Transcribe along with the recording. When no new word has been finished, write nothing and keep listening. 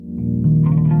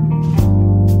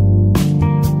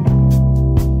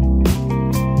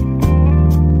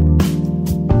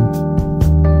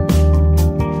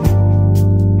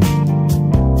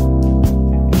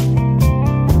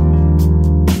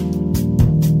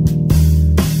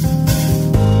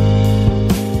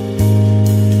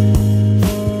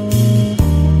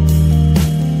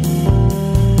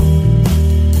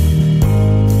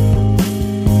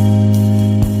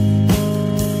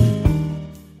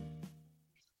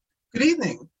Good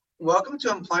evening. Welcome to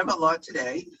Employment Law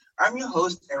Today. I'm your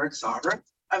host, Eric Sauber.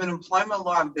 I'm an employment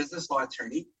law and business law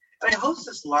attorney, and I host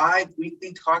this live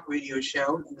weekly talk radio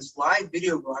show and this live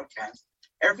video broadcast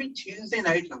every Tuesday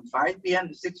night from 5 p.m.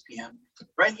 to 6 p.m.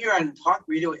 right here on Talk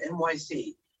Radio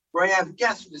NYC, where I have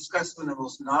guests who discuss some of the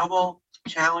most novel,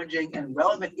 challenging, and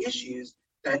relevant issues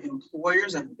that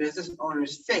employers and business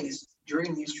owners face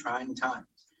during these trying times.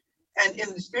 And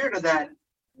in the spirit of that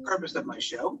purpose of my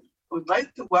show, I would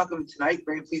like to welcome tonight,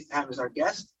 very pleased to have as our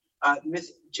guest,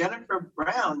 Ms. Jennifer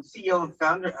Brown, CEO and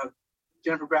founder of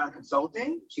Jennifer Brown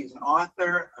Consulting. She's an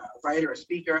author, a writer, a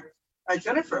speaker.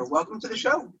 Jennifer, welcome to the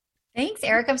show. Thanks,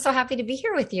 Eric. I'm so happy to be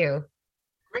here with you.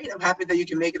 Great. I'm happy that you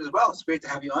can make it as well. It's great to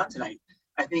have you on tonight.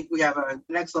 I think we have an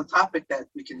excellent topic that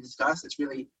we can discuss. It's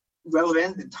really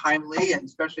relevant and timely, and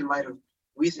especially in light of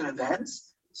recent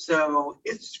events. So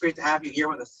it's just great to have you here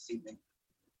with us this evening.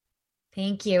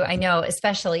 Thank you. I know,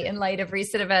 especially in light of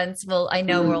recent events,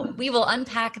 we will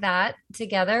unpack that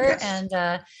together. Yes.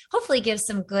 And hopefully give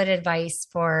some good advice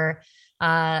for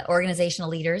organizational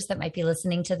leaders that might be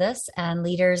listening to this, and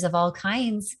leaders of all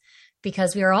kinds,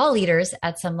 because we are all leaders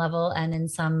at some level and in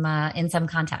some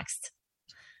context.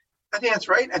 I think that's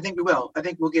right. I think we will. I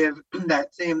think we'll give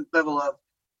that same level of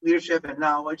leadership and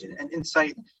knowledge and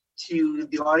insight to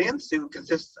the audience, who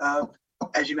consists of,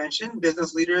 as you mentioned,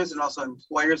 business leaders and also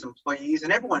employers, employees,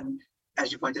 and everyone,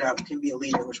 as you pointed out, can be a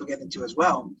leader, which we'll get into as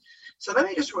well. So let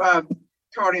me just tell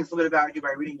our audience a little bit about you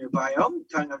by reading your bio,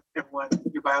 telling everyone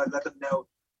your bio, and let them know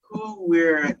who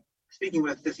we're speaking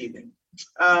with this evening.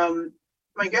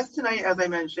 My guest tonight, as I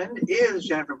mentioned, is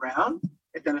Jennifer Brown,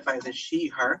 identified as she,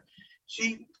 her.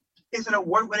 She is an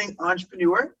award-winning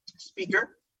entrepreneur,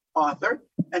 speaker, author,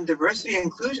 and diversity and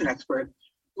inclusion expert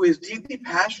who is deeply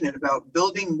passionate about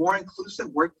building more inclusive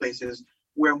workplaces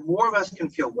where more of us can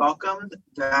feel welcomed,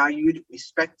 valued,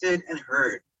 respected, and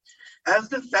heard. As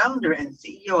the founder and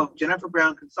CEO of Jennifer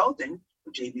Brown Consulting,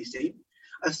 or JBC,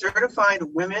 a certified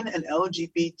women and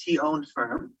LGBT-owned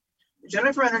firm,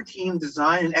 Jennifer and her team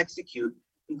design and execute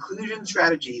inclusion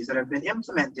strategies that have been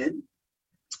implemented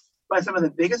by some of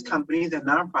the biggest companies and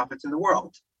nonprofits in the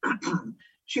world.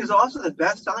 She is also the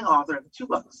best-selling author of 2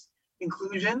 books,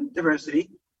 Inclusion, Diversity,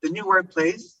 The New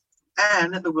Workplace,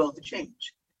 and The Will to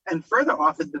Change, and further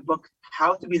authored the book,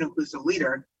 How to Be an Inclusive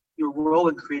Leader, Your Role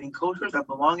in Creating Cultures of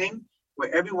Belonging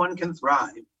Where Everyone Can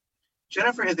Thrive.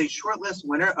 Jennifer is a shortlist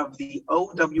winner of the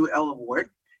OWL Award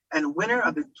and winner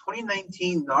of the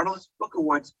 2019 Nautilus Book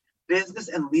Awards Business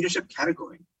and Leadership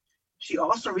category. She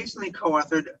also recently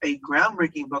co-authored a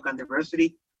groundbreaking book on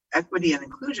diversity, equity, and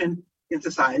inclusion in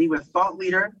society with thought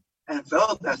leader and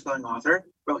fellow best-selling author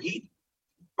Rohit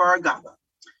Bhargava.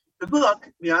 The book,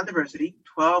 Beyond Diversity,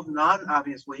 12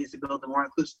 Non-Obvious Ways to Build a More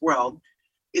Inclusive World,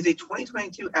 is a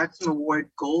 2022 Axiom Award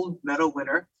Gold Medal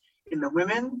winner in the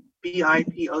Women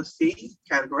BIPOC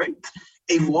category,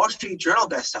 a Wall Street Journal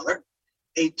bestseller,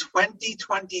 a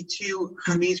 2022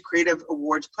 Hermes Creative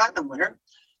Awards Platinum winner,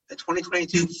 a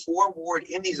 2022 Four Ward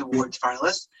Indies Awards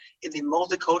finalist in the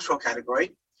Multicultural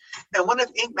category, and one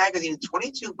of Inc. Magazine's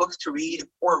 22 books to read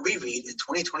or reread in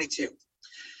 2022.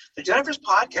 The Jennifer's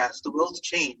podcast, The Will to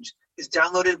Change, is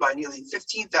downloaded by nearly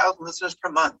 15,000 listeners per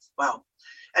month. Wow.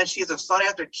 And she is a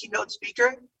sought-after keynote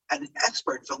speaker and an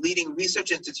expert for leading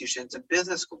research institutions and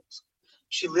business schools.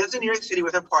 She lives in New York City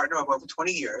with her partner of over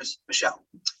 20 years, Michelle.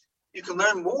 You can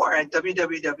learn more at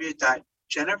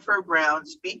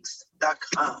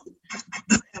www.jenniferbrownspeaks.com.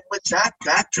 And with that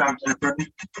backdrop, Jennifer,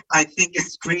 I think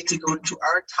it's great to go into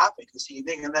our topic this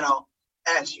evening, and then I'll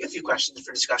ask you a few questions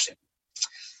for discussion.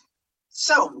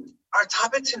 So our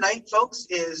topic tonight, folks,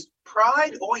 is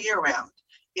Pride all year round,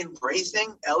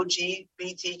 embracing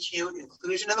LGBTQ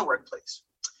inclusion in the workplace.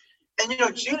 And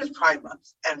June is Pride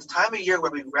Month, and it's time of year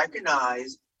where we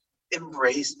recognize,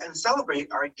 embrace, and celebrate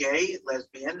our gay,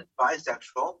 lesbian,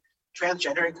 bisexual,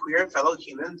 transgender, and queer fellow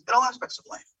humans in all aspects of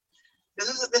life.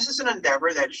 This is an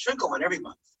endeavor that should go on every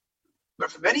month.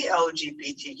 But for many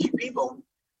LGBTQ people,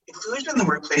 inclusion in the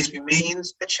workplace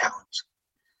remains a challenge.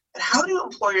 And how do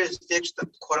employers ditch the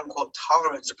quote-unquote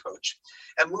tolerance approach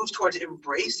and move towards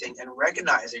embracing and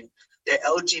recognizing their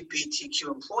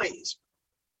LGBTQ employees?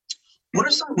 What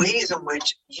are some ways in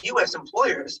which you as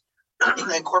employers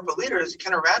and corporate leaders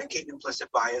can eradicate implicit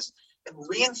bias and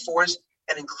reinforce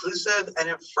an inclusive and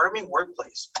affirming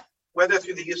workplace, whether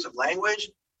through the use of language,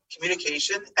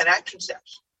 communication, and action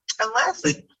steps? And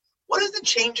lastly, what is the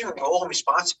changing role and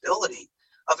responsibility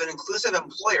of an inclusive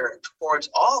employer towards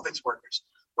all of its workers,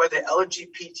 whether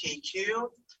LGBTQ,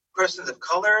 persons of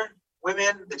color,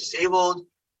 women, the disabled,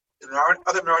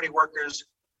 other minority workers,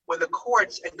 when the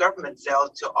courts and government fail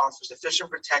to offer sufficient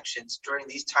protections during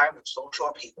these times of social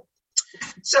upheaval?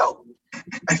 So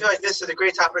I feel like this is a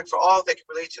great topic for all that can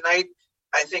relate tonight.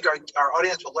 I think our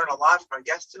audience will learn a lot from our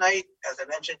guest tonight. As I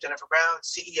mentioned, Jennifer Brown,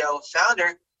 CEO,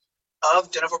 founder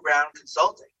of Jennifer Brown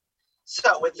Consulting.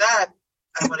 So with that,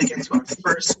 I want to get to our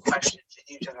first question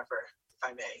to you, Jennifer, if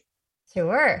I may.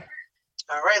 Sure.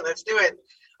 All right, let's do it.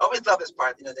 Always love this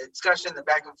part, the discussion, the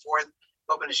back and forth,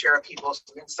 hoping to share people's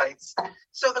insights.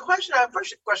 So the first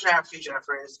question I have for you,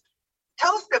 Jennifer, is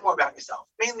tell us a bit more about yourself.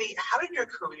 Mainly, how did your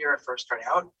career first start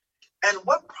out? And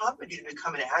what prompted you to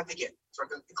become an advocate for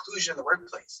inclusion in the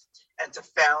workplace and to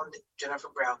found Jennifer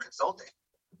Brown Consulting?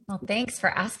 Well, thanks for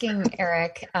asking,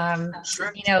 Eric.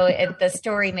 Sure. The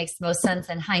story makes the most sense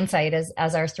in hindsight,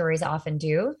 as our stories often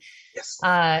do. Yes.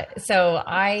 So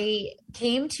I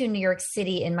came to New York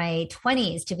City in my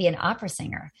 20s to be an opera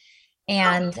singer.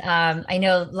 And I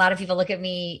know a lot of people look at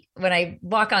me when I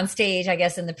walk on stage, I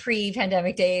guess in the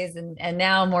pre-pandemic days, and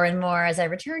now more and more as I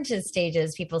return to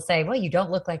stages, people say, well, you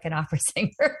don't look like an opera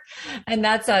singer. And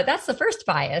that's the first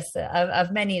bias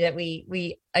of many that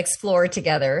we explore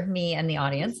together, me and the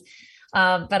audience.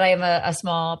 But I am a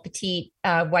small, petite,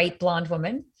 white, blonde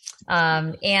woman.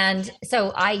 And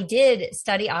so I did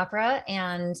study opera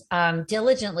and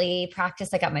diligently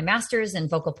practiced. I got my master's in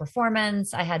vocal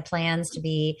performance. I had plans to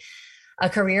be a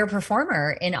career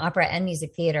performer in opera and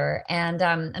music theater. And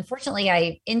unfortunately,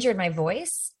 I injured my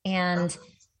voice and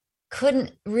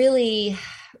couldn't really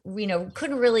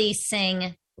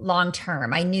sing long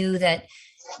term. I knew that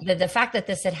the fact that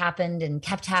this had happened and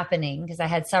kept happening, because I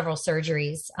had several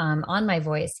surgeries on my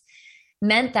voice,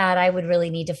 meant that I would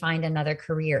really need to find another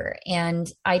career. And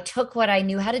I took what I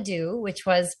knew how to do, which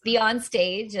was be on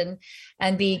stage and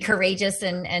be courageous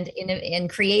and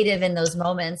creative in those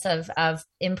moments of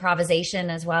improvisation,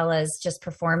 as well as just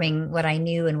performing what I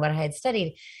knew and what I had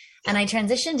studied. And I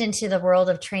transitioned into the world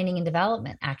of training and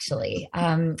development, actually.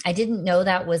 I didn't know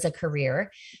that was a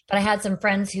career, but I had some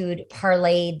friends who'd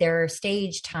parlayed their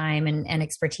stage time and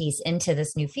expertise into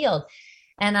this new field.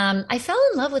 And I fell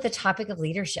in love with the topic of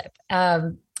leadership.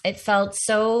 It felt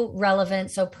so relevant,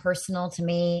 so personal to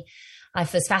me. I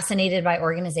was fascinated by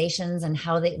organizations and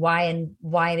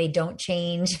why they don't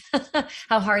change,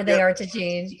 how hard they are to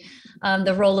change,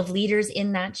 the role of leaders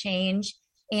in that change.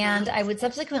 And I would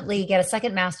subsequently get a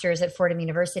second master's at Fordham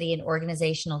University in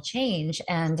organizational change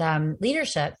and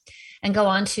leadership, and go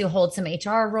on to hold some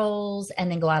HR roles, and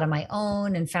then go out on my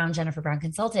own and found Jennifer Brown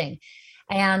Consulting.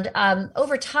 And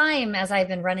over time, as I've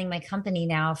been running my company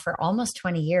now for almost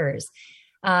 20 years,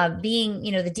 being,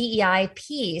 the DEI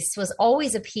piece was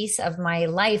always a piece of my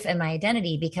life and my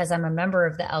identity, because I'm a member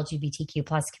of the LGBTQ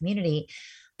plus community.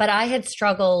 But I had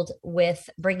struggled with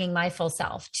bringing my full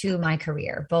self to my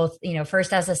career, both,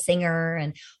 first as a singer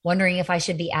and wondering if I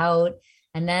should be out,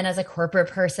 and then as a corporate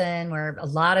person, where a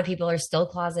lot of people are still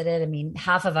closeted. I mean,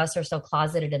 half of us are still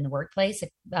closeted in the workplace.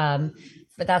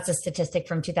 But that's a statistic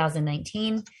from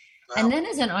 2019. Wow. And then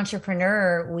as an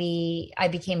entrepreneur, I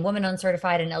became woman-owned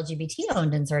certified and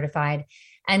LGBT-owned and certified,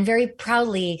 and very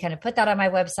proudly kind of put that on my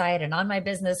website and on my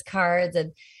business cards.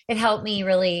 And it helped me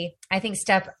really, I think,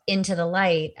 step into the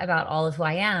light about all of who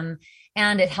I am.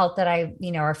 And it helped that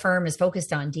our firm is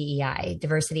focused on DEI,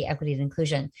 diversity, equity, and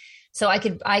inclusion. So I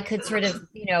could sort of,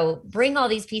 bring all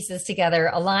these pieces together,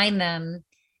 align them,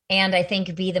 and I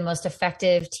think be the most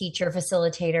effective teacher,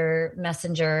 facilitator,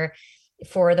 messenger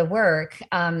for the work,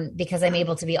 because I'm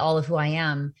able to be all of who I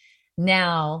am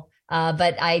now.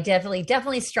 But I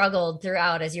definitely struggled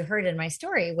throughout, as you heard in my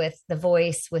story, with the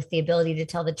voice, with the ability to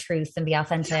tell the truth and be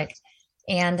authentic.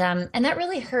 And that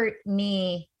really hurt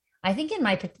me, I think,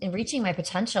 in reaching my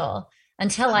potential,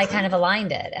 until I kind of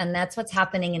aligned it. And that's what's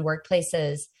happening in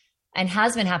workplaces, and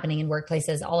has been happening in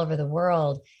workplaces all over the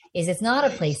world, is it's not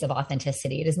a place of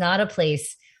authenticity. It is not a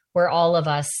place where all of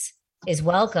us is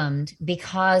welcomed,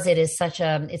 because it is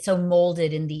it's so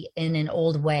molded in an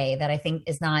old way that I think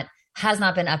has not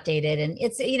been updated. And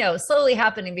it's, slowly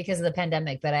happening because of the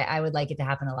pandemic, but I would like it to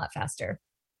happen a lot faster.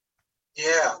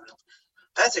 Yeah,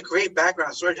 that's a great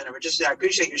background story, Jennifer. I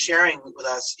appreciate you sharing with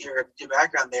us your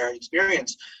background there,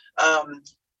 experience.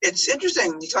 It's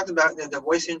interesting. You talked about the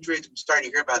voice injuries. I'm sorry to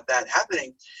hear about that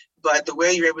happening, but the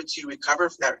way you're able to recover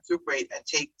from that, recuperate, and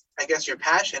take, I guess, your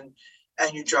passion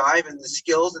and your drive and the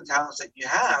skills and talents that you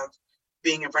have,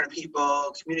 being in front of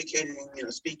people, communicating,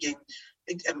 speaking,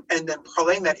 and then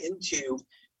parlaying that into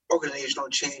organizational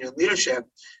change and leadership,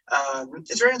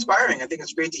 it's very inspiring. I think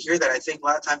it's great to hear that. I think a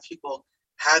lot of times people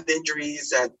have injuries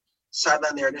that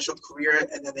sideline their initial career,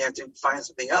 and then they have to find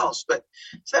something else. But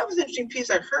so that was an interesting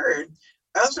piece I heard.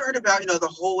 I also heard about, the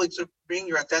whole, sort of being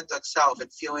your authentic self and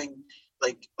feeling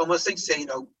like almost like, say,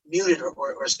 muted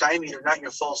or stymied or not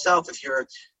your full self if you're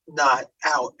not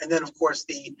out. And then, of course,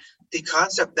 the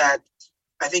concept that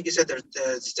I think you said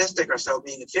the statistic or so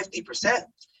being at 50%,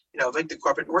 like the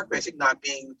corporate workplace not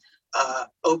being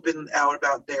open out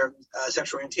about their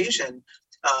sexual orientation,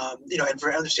 and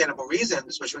for understandable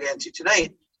reasons, which we'll get into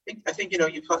tonight. I think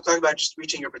you talk about just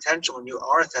reaching your potential and you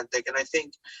are authentic. And I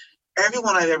think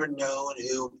everyone I've ever known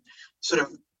who sort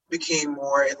of became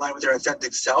more in line with their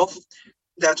authentic self,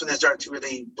 that's when they started to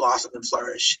really blossom and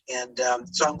flourish. And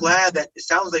so I'm glad that it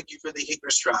sounds like you've really hit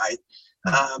your stride.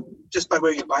 Just by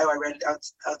way of your bio, I read it out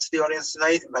to the audience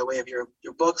tonight, and by way of your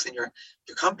books and your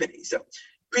company. So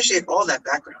appreciate all that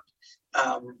background.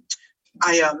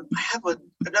 I have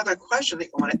another question that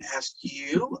I want to ask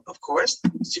you, of course.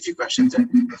 Just a few questions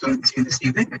I'm going to this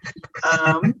evening.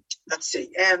 Let's see.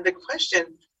 And the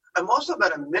question, I'm also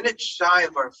about a minute shy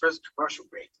of our first commercial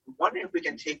break. I'm wondering if we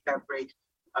can take that break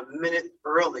a minute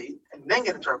early and then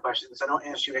get into our questions. So I don't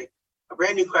ask you a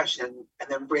brand new question and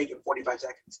then break in 45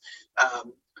 seconds.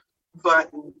 But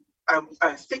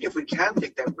I think if we can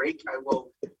take that break, I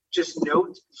will just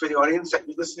note for the audience that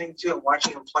you're listening to and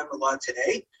watching Employment Law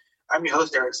Today. I'm your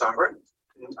host, Eric Sauber.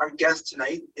 Our guest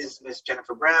tonight is Ms.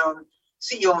 Jennifer Brown,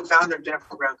 CEO and founder of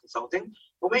Jennifer Brown Consulting.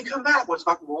 When we come back, we'll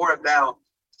talk more about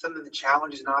some of the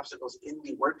challenges and obstacles in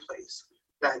the workplace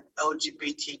that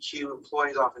LGBTQ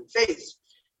employees often face,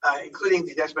 including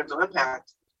the detrimental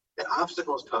impact that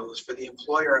obstacles pose for the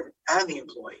employer and the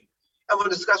employee. And we'll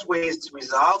discuss ways to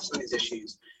resolve some of these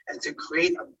issues and to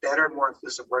create a better, more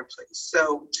inclusive workplace.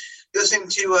 So, listening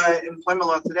to Employment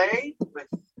Law Today with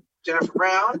Jennifer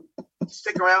Brown.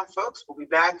 Stick around, folks. We'll be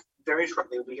back very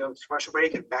shortly. We'll be going to commercial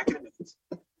break and back in a minute.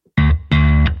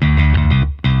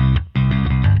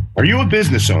 Are you a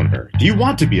business owner? Do you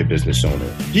want to be a business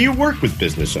owner? Do you work with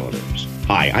business owners?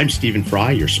 Hi, I'm Stephen Fry,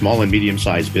 your small and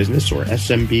medium-sized business or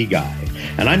SMB guy,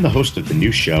 and I'm the host of the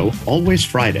new show, Always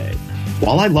Friday.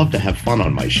 While I love to have fun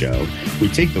on my show, we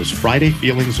take those Friday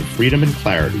feelings of freedom and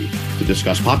clarity to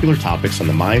discuss popular topics on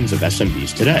the minds of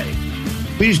SMBs today.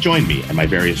 Please join me and my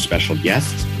various special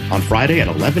guests on Friday at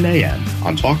 11 a.m.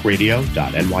 on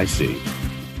talkradio.nyc.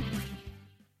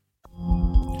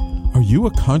 Are you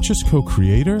a conscious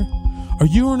co-creator? Are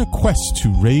you on a quest to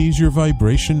raise your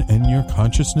vibration and your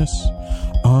consciousness?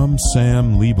 I'm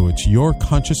Sam Leibowitz, your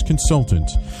conscious consultant,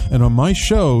 and on my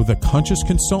show, The Conscious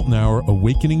Consultant Hour,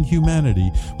 Awakening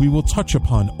Humanity, we will touch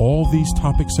upon all these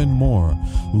topics and more.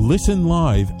 Listen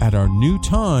live at our new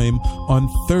time on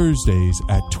Thursdays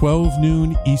at 12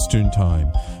 noon Eastern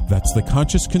Time. That's The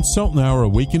Conscious Consultant Hour,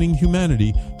 Awakening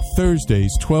Humanity,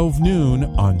 Thursdays, 12 noon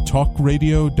on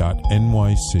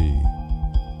talkradio.nyc.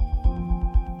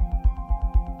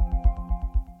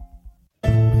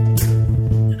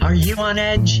 Are you on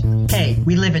edge? Hey,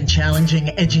 we live in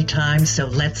challenging, edgy times, so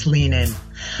let's lean in.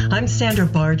 I'm Sandra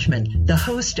Bargeman, the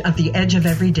host of The Edge of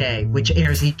Every Day, which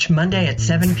airs each Monday at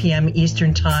 7 p.m.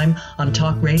 Eastern Time on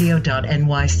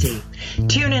talkradio.nyc.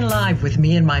 Tune in live with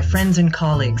me and my friends and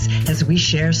colleagues as we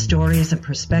share stories and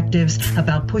perspectives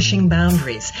about pushing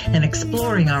boundaries and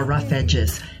exploring our rough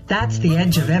edges. That's The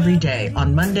Edge of Every Day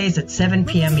on Mondays at 7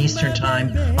 p.m. Eastern Time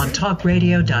on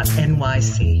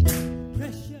talkradio.nyc.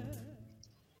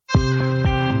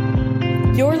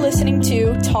 You're listening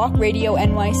to Talk Radio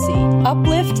NYC.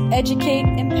 Uplift, educate,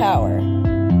 empower.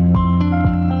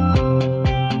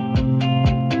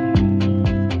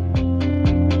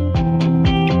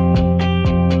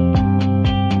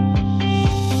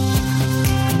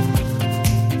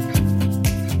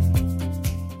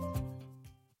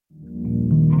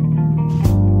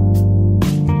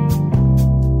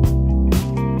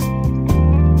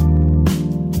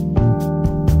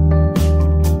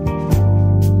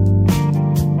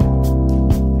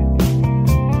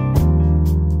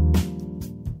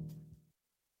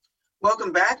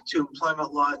 To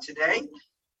Employment Law Today.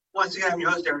 Once again, I'm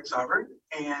your host, Eric Sauber,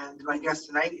 and my guest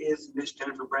tonight is Ms.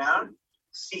 Jennifer Brown,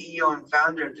 CEO and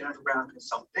founder of Jennifer Brown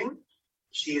Consulting.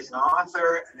 She is an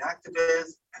author, an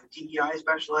activist, a DEI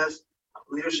specialist, a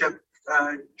leadership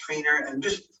trainer, and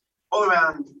just all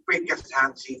around great guest to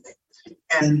have this evening.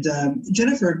 And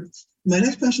Jennifer, my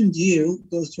next question to you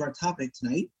goes to our topic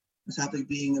tonight, the topic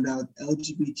being about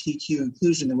LGBTQ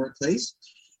inclusion in the workplace.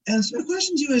 And so my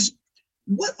question to you is,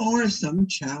 what are some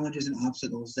challenges and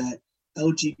obstacles that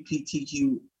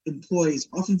LGBTQ employees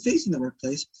often face in the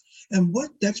workplace, and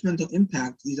what detrimental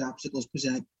impact these obstacles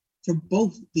present for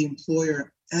both the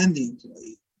employer and the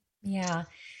employee? Yeah.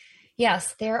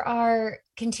 Yes, there are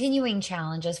continuing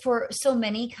challenges for so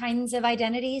many kinds of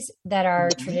identities that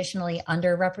are traditionally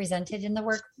underrepresented in the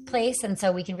workplace. And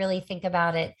so we can really think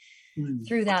about it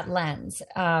through that lens.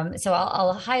 So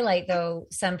I'll highlight, though,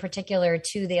 some particular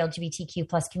to the LGBTQ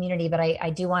plus community, but I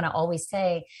do want to always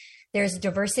say there's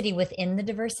diversity within the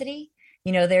diversity.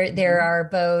 There are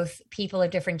both people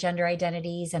of different gender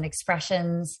identities and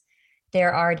expressions.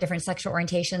 There are different sexual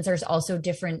orientations. There's also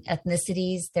different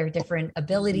ethnicities. There are different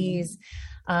abilities.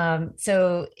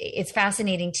 So it's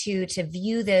fascinating too, to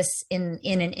view this in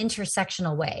an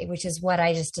intersectional way, which is what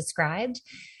I just described.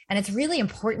 And it's really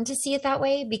important to see it that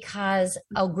way, because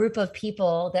a group of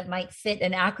people that might fit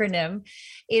an acronym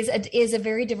is a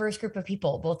very diverse group of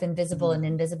people, both in visible and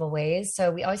invisible ways.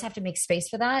 So we always have to make space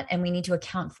for that, and we need to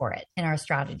account for it in our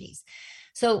strategies.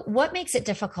 So what makes it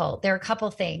difficult? There are a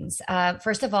couple things.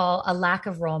 First of all, a lack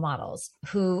of role models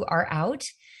who are out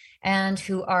and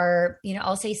who are,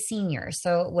 I'll say senior.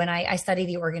 So when I study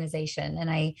the organization and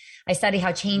I study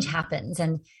how change happens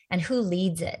and who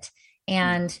leads it.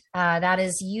 And that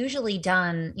is usually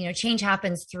done, change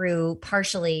happens through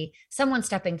partially someone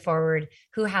stepping forward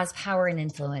who has power and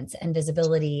influence and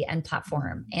visibility and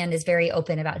platform and is very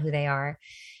open about who they are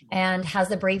and has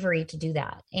the bravery to do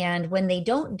that. And when they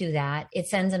don't do that, it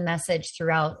sends a message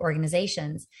throughout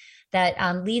organizations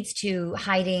that leads to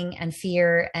hiding and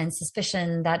fear and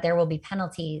suspicion that there will be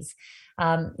penalties.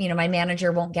 My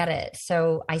manager won't get it,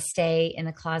 so I stay in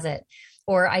the closet.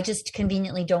 Or I just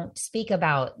conveniently don't speak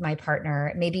about my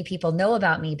partner. Maybe people know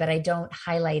about me, but I don't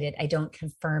highlight it. I don't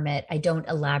confirm it. I don't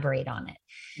elaborate on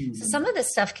it. So some of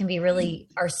this stuff can be really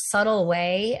our subtle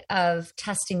way of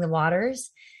testing the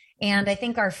waters. And I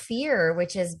think our fear,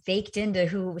 which is baked into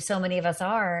who so many of us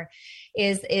are,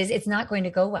 is it's not going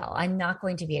to go well. I'm not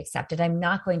going to be accepted. I'm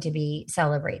not going to be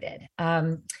celebrated.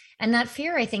 And that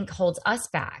fear, I think, holds us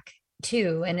back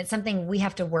too. And it's something we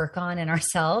have to work on in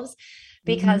ourselves.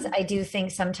 Because I do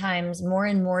think sometimes more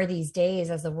and more these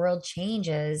days, as the world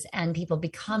changes and people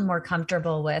become more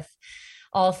comfortable with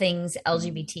all things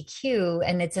LGBTQ,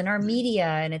 and it's in our media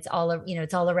and it's all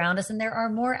around us, and there are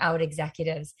more out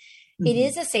executives. It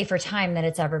is a safer time than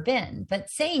it's ever been. But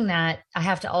saying that, I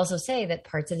have to also say that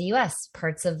parts of the US,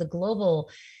 parts of the global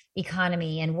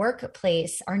economy and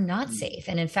workplace are not safe.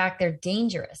 And in fact, they're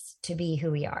dangerous to be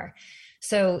who we are.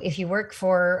 So if you work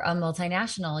for a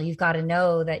multinational, you've got to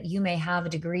know that you may have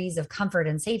degrees of comfort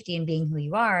and safety in being who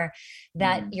you are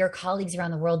that your colleagues around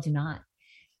the world do not.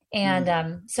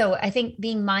 And so I think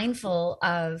being mindful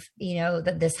of,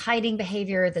 this hiding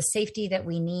behavior, the safety that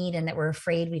we need and that we're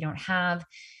afraid we don't have,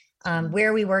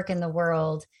 where we work in the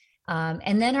world,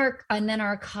 and then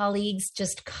our colleagues,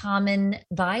 just common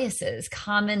biases,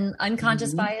 common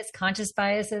unconscious bias, conscious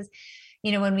biases.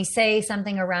 When we say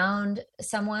something around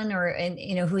someone or,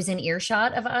 who's in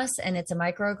earshot of us and it's a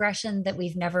microaggression that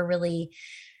we've never really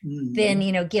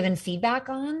been, given feedback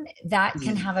on, that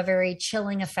can have a very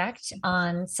chilling effect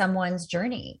on someone's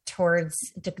journey towards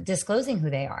disclosing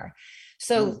who they are.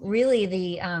 So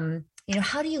really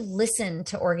how do you listen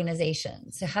to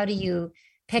organizations? So how do you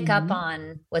pick up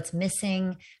on what's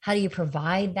missing? How do you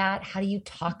provide that? How do you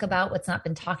talk about what's not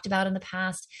been talked about in the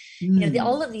past?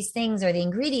 All of these things are the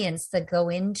ingredients that go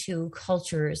into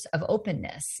cultures of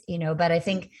openness, but I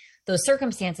think those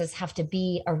circumstances have to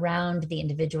be around the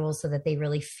individual so that they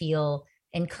really feel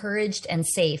encouraged and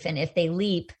safe. And if they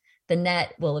leap, the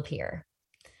net will appear.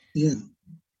 Yeah.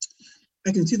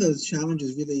 I can see those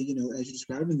challenges really, as you're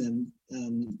describing them,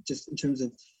 just in terms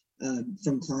of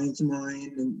from clients of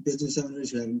mine and business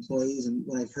owners who have employees and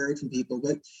what I've heard from people.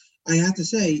 But I have to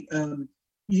say,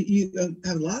 you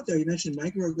have a lot there. You mentioned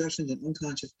microaggressions and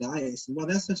unconscious bias. And while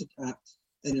that's such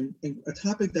a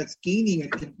topic that's gaining,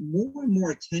 I think, more and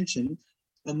more attention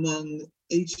among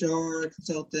HR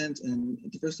consultants and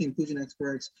diversity and inclusion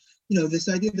experts, this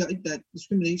idea that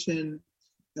discrimination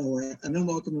or an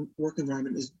unwelcome work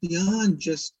environment is beyond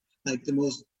just like the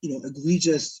most,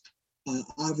 egregious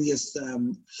obvious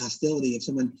hostility of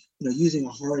someone, using a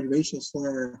hard racial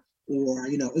slur or,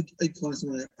 calling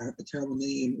someone a terrible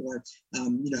name or,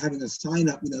 having a sign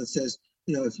up, that says,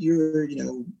 if you're,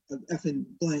 effing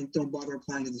blank, don't bother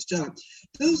applying to this job.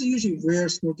 Those are usually rare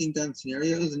smoking gun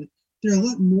scenarios. And there are a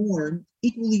lot more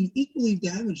equally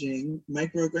damaging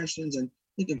microaggressions and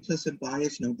implicit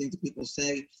bias, things that people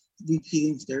say,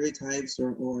 repeating stereotypes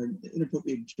or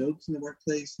inappropriate jokes in the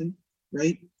workplace. And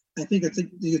right. I think it's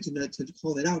to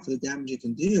call that out for the damage it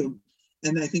can do.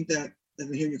 And I think that, if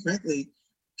I'm hearing you correctly,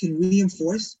 can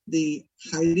reinforce the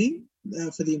hiding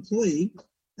for the employee.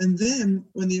 And then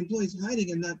when the employee's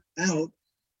hiding and not out,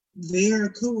 their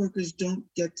coworkers don't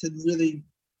get to really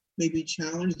maybe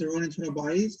challenge their own internal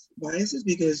biases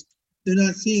because they're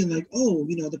not seeing like, oh,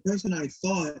 the person I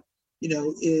thought,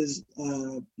 is,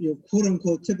 quote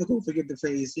unquote typical, forgive the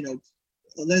phrase,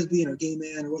 a lesbian or gay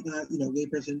man or whatnot, gay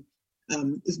person.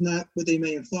 is not what they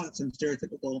may have thought, some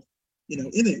stereotypical,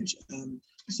 image.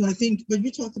 So I think, but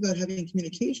you talked about having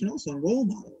communication also and role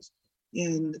models.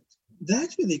 And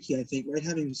that's really key, I think, right?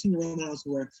 Having senior role models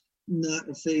who are not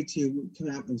afraid to come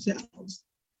out themselves.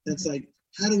 That's like,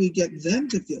 how do we get them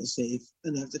to feel safe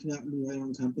enough to come out and run their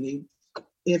own company?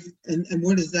 And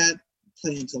where does that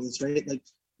play into this, right? Like,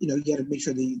 you got to make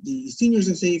sure the seniors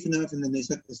are safe enough, and then they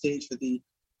set the stage for the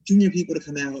junior people to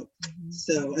come out.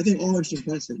 So I think all interesting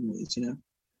points that you raised,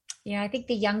 Yeah, I think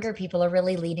the younger people are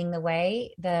really leading the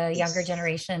way. The younger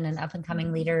generation and up and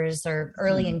coming leaders or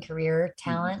early in career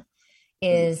talent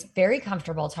is very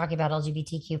comfortable talking about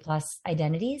LGBTQ plus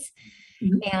identities.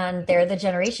 And they're the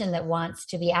generation that wants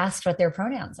to be asked what their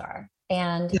pronouns are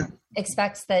and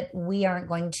expects that we aren't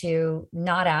going to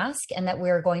not ask and that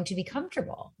we're going to be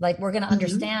comfortable. Like we're going to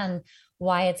understand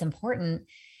why it's important.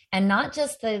 And not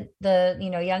just the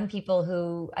young people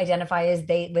who identify as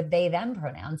with they them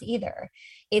pronouns either.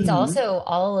 It's also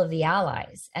all of the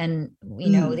allies. And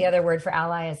the other word for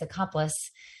ally is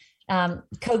accomplice,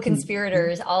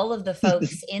 co-conspirators, all of the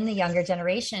folks in the younger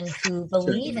generation who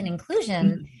believe in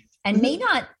inclusion and may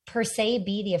not per se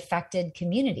be the affected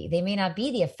community. They may not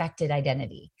be the affected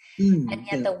identity. And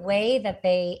yet the way that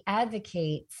they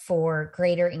advocate for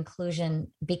greater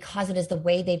inclusion, because it is the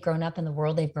way they've grown up in the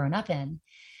world they've grown up in,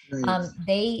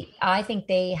 I think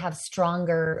they have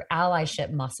stronger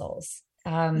allyship muscles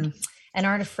and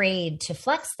aren't afraid to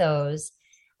flex those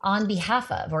on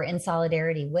behalf of or in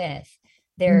solidarity with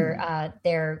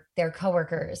their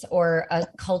coworkers or a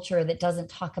culture that doesn't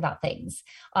talk about things.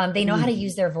 They know how to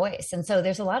use their voice. And so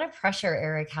there's a lot of pressure,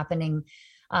 Eric, happening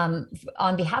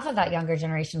on behalf of that younger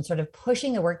generation, sort of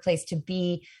pushing the workplace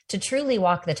to truly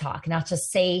walk the talk, not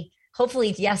just say,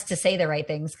 hopefully, yes, to say the right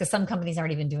things, because some companies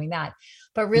aren't even doing that,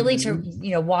 but really to,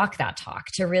 walk that talk,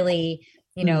 to really,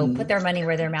 put their money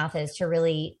where their mouth is, to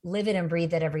really live it and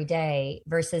breathe it every day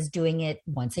versus doing it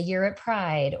once a year at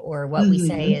Pride or what we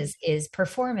say is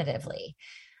performatively,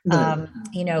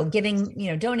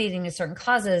 giving, donating to certain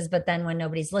causes, but then when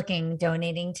nobody's looking,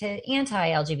 donating to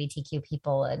anti-LGBTQ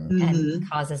people and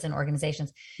causes and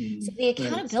organizations. So the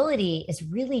accountability is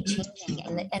really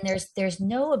changing, and there's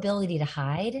no ability to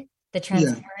hide the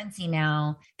transparency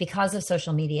now because of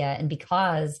social media and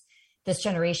because this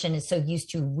generation is so used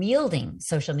to wielding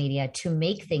social media to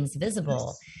make things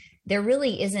visible. There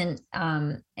really isn't,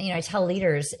 I tell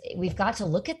leaders, we've got to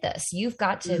look at this. You've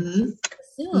got to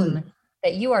assume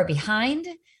that you are behind,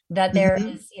 that there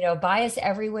is, bias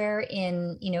everywhere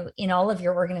in all of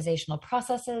your organizational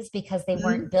processes because they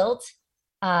weren't built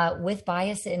with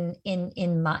bias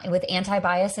with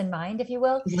anti-bias in mind, if you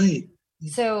will. Right.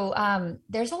 So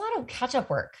there's a lot of catch-up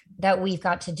work that we've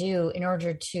got to do in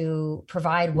order to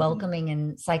provide welcoming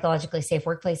and psychologically safe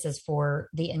workplaces for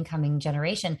the incoming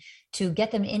generation, to get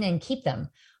them in and keep them,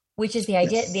 which is the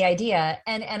idea,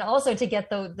 and also to get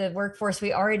the workforce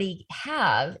we already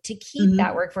have, to keep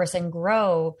that workforce and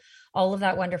grow all of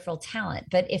that wonderful talent.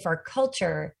 But if our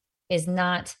culture is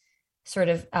not sort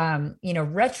of,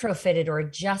 retrofitted or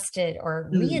adjusted or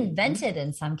reinvented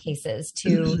in some cases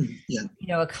to,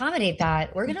 accommodate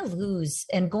that, we're going to lose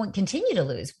and continue to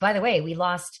lose. By the way, we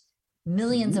lost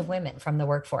millions of women from the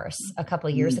workforce a couple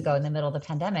of years ago in the middle of the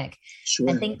pandemic. Sure.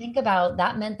 And think about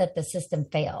that meant that the system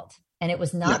failed and it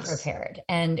was not prepared.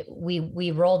 And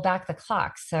we rolled back the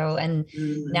clock. So, and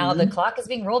now the clock is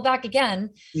being rolled back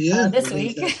again this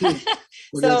week.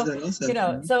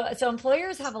 So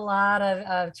employers have a lot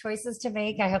of choices to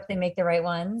make. I hope they make the right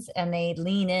ones and they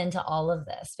lean into all of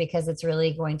this, because it's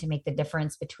really going to make the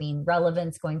difference between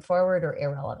relevance going forward or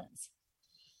irrelevance.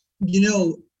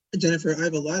 Jennifer, I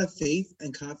have a lot of faith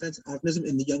and confidence, optimism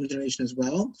in the younger generation as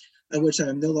well, which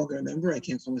I'm no longer a member. I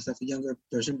can't call myself a younger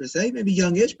person per se, maybe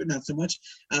youngish, but not so much.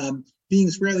 Being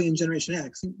squarely in Generation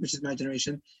X, which is my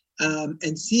generation,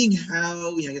 and seeing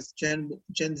how, I guess Gen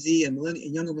Z and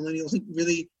younger millennials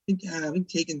really have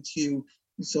taken to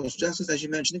social justice, as you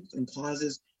mentioned, and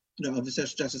causes of the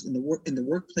social justice in the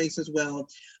workplace as well.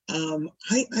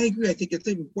 I agree. I think it's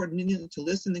important to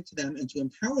listen to them and to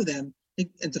empower them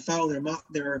and to follow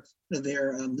their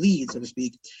lead, so to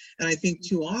speak. And I think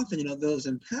too often, those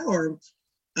in power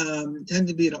tend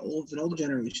to be an older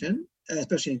generation,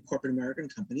 especially in corporate American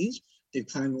companies. They've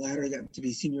climbed the ladder, they got to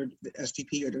be senior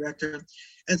SVP or director.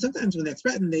 And sometimes when they're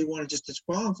threatened, they want to just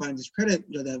disqualify and discredit,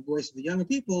 that voice of the younger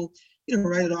people,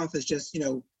 write it off as just,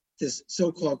 this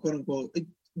so-called quote unquote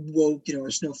woke,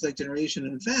 or snowflake generation.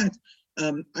 And in fact,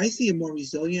 I see a more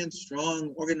resilient,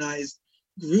 strong, organized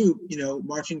group,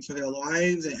 marching for their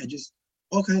lives and just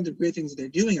all kinds of great things that they're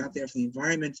doing out there for the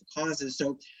environment, for causes.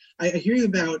 So I hear you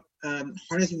about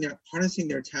harnessing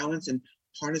their talents and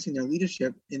harnessing their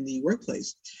leadership in the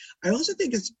workplace. I also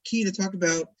think it's key to talk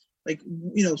about, like,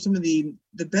 some of the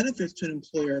benefits to an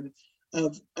employer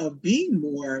of being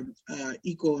more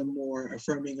equal and more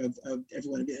affirming of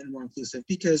everyone and more inclusive.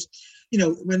 Because,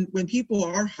 when people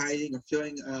are hiding or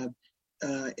feeling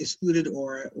excluded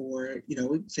or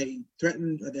say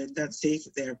threatened, or they're not safe,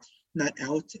 if they're not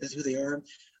out as who they are,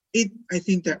 I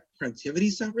think that productivity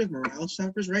suffers, morale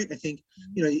suffers, right? I think,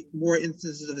 more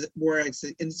instances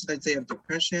I'd say of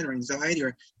depression or anxiety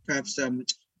or perhaps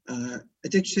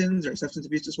addictions or substance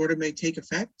abuse disorder may take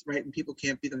effect, right? And people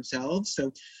can't be themselves.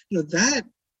 So, that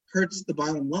hurts the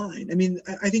bottom line. I mean,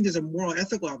 I think there's a moral,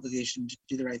 ethical obligation to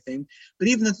do the right thing. But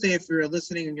even let's say if you're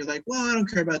listening and you're like, well, I don't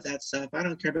care about that stuff. I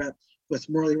don't care about what's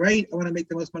morally right. I want to make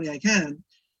the most money I can.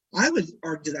 I would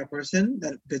argue to that person,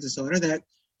 that business owner, that,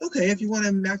 okay, if you want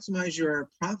to maximize your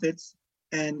profits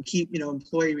and keep,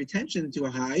 employee retention to a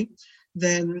high,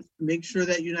 then make sure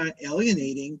that you're not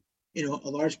alienating, a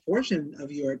large portion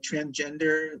of your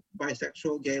transgender,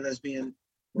 bisexual, gay, lesbian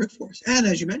workforce. And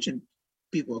as you mentioned,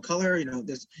 people of color,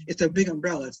 it's a big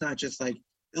umbrella. It's not just like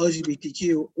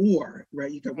LGBTQ or, right?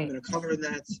 You got women of color in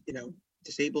that,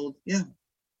 disabled. Yeah.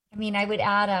 I mean, I would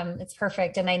add, it's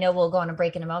perfect. And I know we'll go on a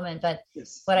break in a moment, but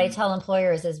yes. What I tell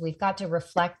employers is we've got to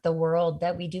reflect the world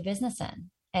that we do business in.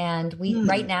 And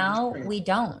right now we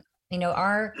don't.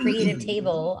 Our creative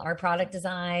table, our product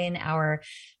design, our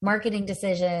marketing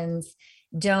decisions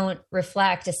don't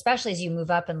reflect, especially as you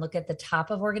move up and look at the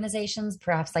top of organizations,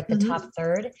 perhaps like the top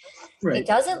third, it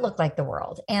doesn't look like the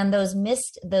world. And those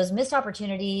missed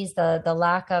opportunities, the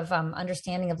lack of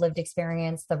understanding of lived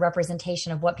experience, the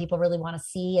representation of what people really want to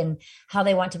see and how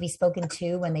they want to be spoken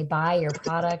to when they buy your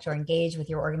product or engage with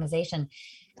your organization.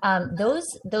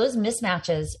 Those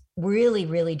mismatches really,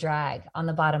 really drag on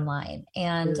the bottom line.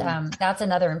 And that's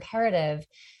another imperative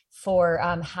for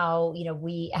how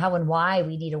and why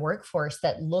we need a workforce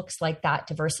that looks like that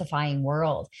diversifying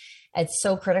world. It's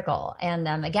so critical. And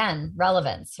again,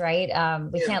 relevance, right?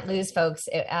 We can't lose folks.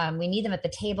 We need them at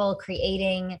the table,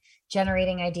 creating,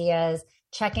 generating ideas,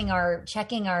 checking our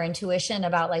intuition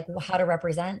about like how to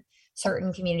represent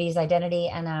certain communities' identity.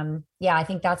 And I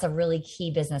think that's a really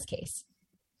key business case.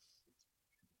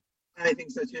 I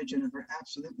think so too, Jennifer.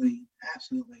 Absolutely.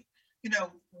 Absolutely.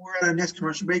 We're at our next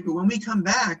commercial break, but when we come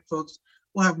back, folks,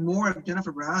 we'll have more of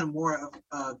Jennifer Brown and more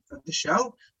of the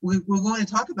show. We're going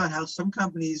to talk about how some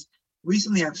companies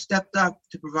recently have stepped up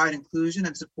to provide inclusion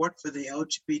and support for the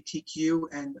LGBTQ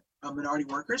and minority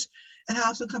workers, and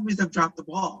how some companies have dropped the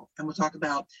ball. And we'll talk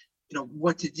about,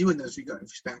 what to do in those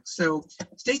respects. So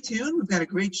stay tuned. We've got a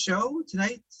great show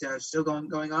tonight, still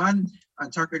going on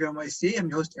Talk Radio NYC. I'm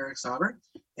your host, Eric Sauber,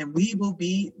 and we will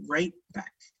be right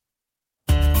back.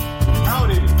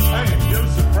 Howdy, I am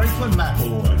Joseph Franklin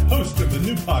McElroy, host of the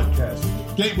new podcast,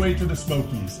 Gateway to the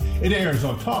Smokies. It airs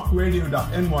on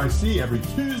talkradio.nyc every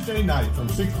Tuesday night from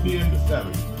 6 p.m. to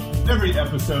 7. Every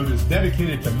episode is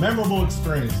dedicated to memorable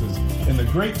experiences in the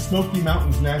Great Smoky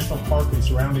Mountains National Park and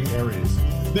surrounding areas.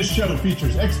 This show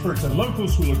features experts and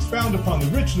locals who will expound upon the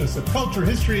richness of culture,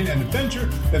 history, and adventure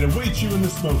that awaits you in the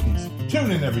Smokies.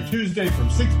 Tune in every Tuesday from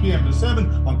 6 p.m. to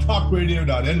 7 on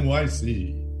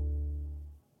talkradio.nyc.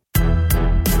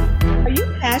 Are you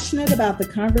passionate about the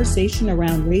conversation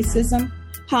around racism?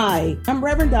 Hi, I'm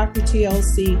Reverend Dr.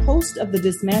 TLC, host of the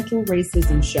Dismantle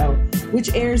Racism Show,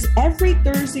 which airs every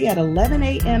Thursday at 11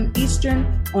 a.m. Eastern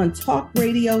on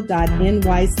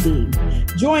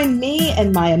talkradio.nyc. Join me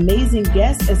and my amazing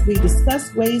guests as we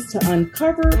discuss ways to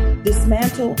uncover,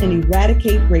 dismantle, and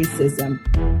eradicate racism.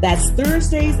 That's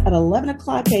Thursdays at 11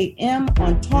 o'clock a.m.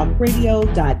 on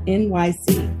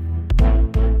talkradio.nyc.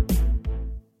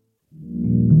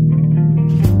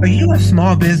 Are you a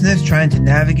small business trying to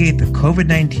navigate the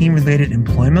COVID-19 related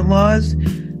employment laws?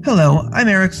 Hello, I'm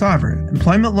Eric Sauver,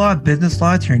 employment law business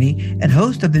law attorney and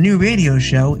host of the new radio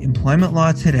show, Employment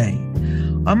Law Today.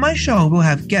 On my show, we'll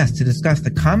have guests to discuss the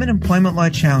common employment law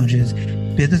challenges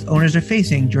business owners are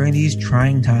facing during these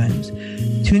trying times.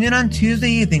 Tune in on Tuesday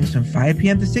evenings from 5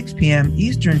 p.m. to 6 p.m.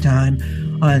 Eastern Time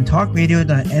on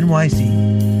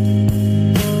talkradio.nyc.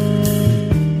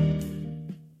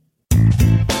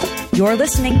 You're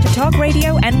listening to Talk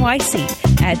Radio NYC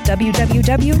at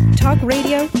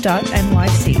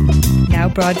www.talkradio.nyc. Now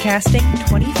broadcasting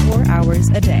 24 hours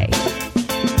a day.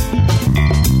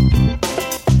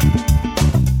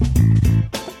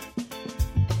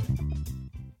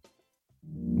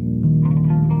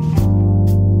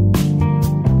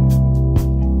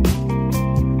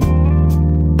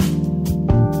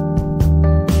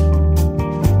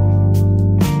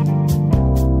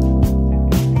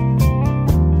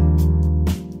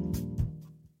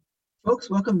 folks,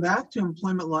 welcome back to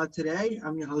Employment Law Today.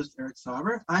 I'm your host, Eric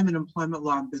Sauber. I'm an employment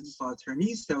law and business law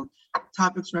attorney, so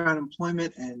topics around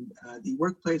employment and the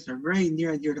workplace are very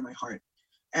near and dear to my heart.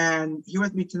 And here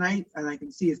with me tonight, and I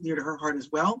can see it's near to her heart as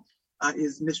well,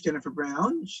 is Miss Jennifer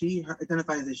Brown. She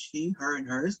identifies as she, her, and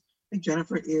hers. I think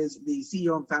Jennifer is the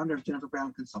CEO and founder of Jennifer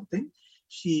Brown Consulting.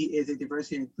 She is a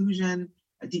diversity and inclusion,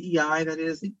 a DEI, that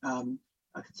is,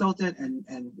 a consultant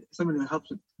and someone who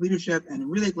helps with leadership. And I'm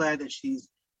really glad that she's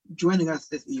joining us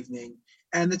this evening.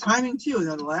 And the timing too,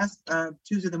 the last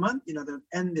Tuesday of the month,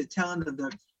 the tail end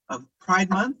of Pride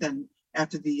Month, and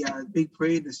after the big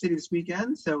parade in the city this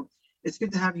weekend. So it's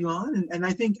good to have you on. And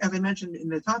I think, as I mentioned in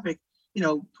the topic,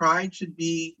 Pride should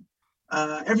be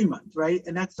every month, right?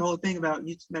 And that's the whole thing about,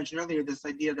 you mentioned earlier, this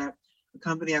idea that a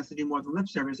company has to do more than lip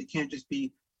service. It can't just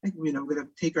be, we're going to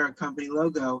take our company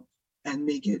logo and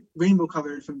make it rainbow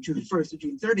colored from June 1st to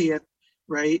June 30th,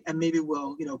 right? And maybe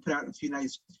we'll, put out a few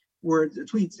nice words or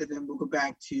tweets, and then we'll go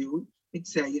back to,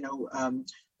 say,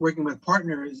 working with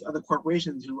partners, other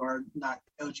corporations who are not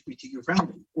LGBTQ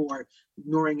friendly, or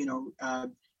ignoring,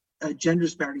 gender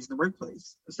disparities in the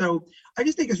workplace. So I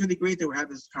just think it's really great that we're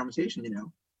having this conversation,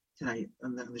 tonight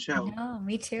on the show. Oh,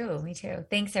 me too.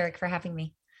 Thanks, Eric, for having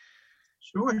me.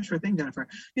 Sure thing, Jennifer.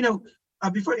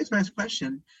 Before I get to my next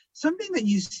question, something that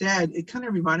you said, it kind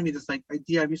of reminded me of this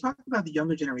idea. You talked about the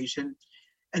younger generation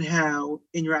and how,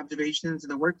 in your observations in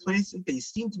the workplace, they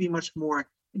seem to be much more,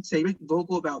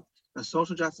 vocal about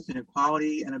social justice and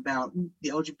equality, and about the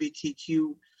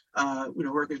LGBTQ,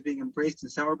 workers being embraced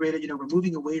and celebrated. We're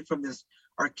moving away from this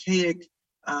archaic,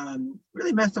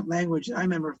 really messed up language that I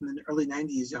remember from the early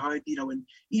 90s. And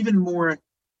even more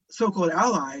so-called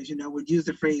allies, would use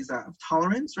the phrase of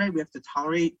tolerance, right? We have to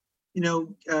tolerate,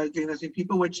 getting those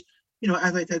people, which,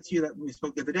 as I said to you that when we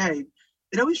spoke the other day,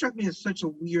 it always struck me as such a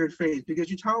weird phrase,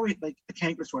 because you tolerate like a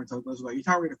canker sore until it goes away. You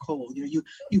tolerate a cold, you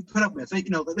put up with,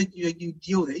 you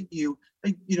deal with it, you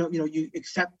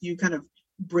accept, you kind of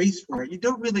brace for it. You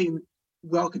don't really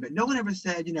welcome it. No one ever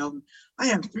said, I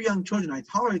have 3 young children, I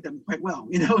tolerate them quite well.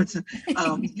 It's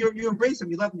you embrace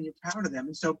them, you love them, you're proud of them.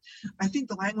 And so I think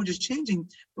the language is changing.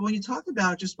 But when you talk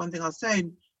about, just one thing I'll say,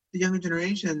 the younger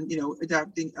generation,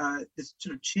 adapting this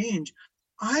sort of change,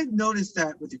 I've noticed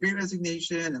that with the Great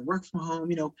Resignation and work from home,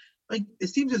 it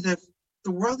seems as if the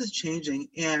world is changing,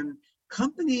 and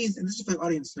companies, and this is for the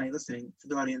audience tonight, listening to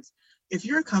the audience, if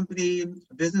you're a company,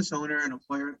 a business owner, an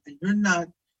employer, and you're not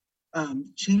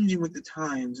changing with the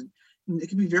times, it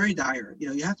can be very dire.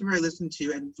 You have to really listen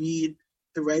to and read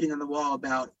the writing on the wall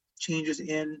about changes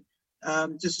in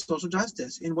just social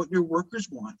justice, in what your workers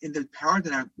want, in the power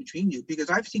dynamic between you.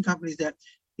 Because I've seen companies that,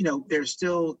 they're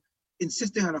still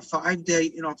insisting on a 5-day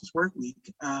in-office work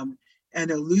week, and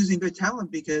they're losing good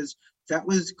talent, because that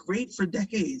was great for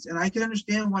decades. And I can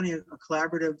understand wanting a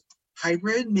collaborative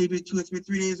hybrid, maybe 2 or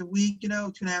 3 days a week,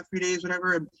 2.5, 3 days,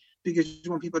 whatever, because you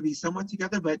want people to be somewhat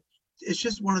together. But it's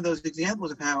just one of those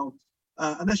examples of how,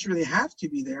 unless you really have to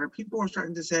be there, people are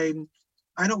starting to say,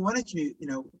 I don't want to commute,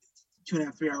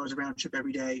 2.5, 3 hours round trip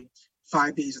every day,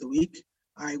 5 days of the week.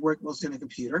 I work mostly on a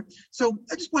computer. So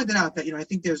I just pointed out that, I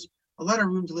think there's a lot of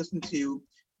room to listen to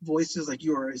voices like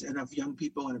yours, and of young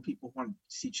people, and of people who want to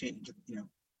see change,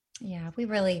 Yeah, we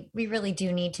really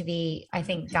do need to be, I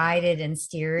think, guided and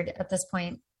steered at this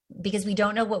point, because we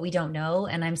don't know what we don't know.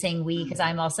 And I'm saying we, because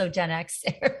I'm also Gen X,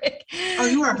 Eric. Oh,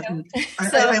 you are?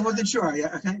 I wasn't sure.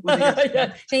 Yeah, okay.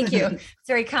 Yeah, thank you. It's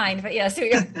very kind. But yes,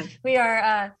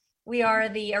 we are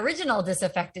the original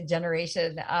disaffected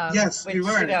generation. Yes, which, we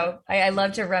were. I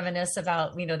love to reminisce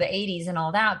about, the 80s and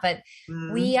all that, but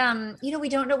we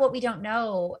don't know what we don't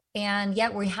know. And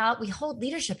yet we hold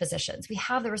leadership positions. We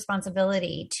have the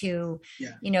responsibility to,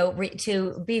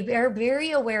 to be very,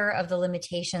 very aware of the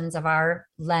limitations of our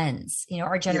lens,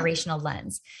 our generational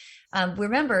lens.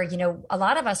 Remember, a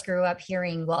lot of us grew up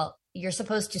hearing, well, you're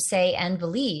supposed to say and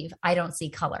believe, I don't see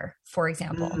color, for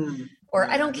example, or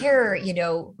I don't care,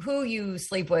 who you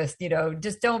sleep with,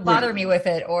 just don't bother me with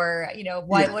it. Or,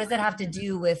 what does that have to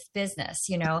do with business,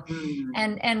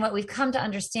 and what we've come to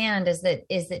understand is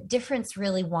that difference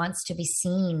really wants to be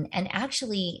seen, and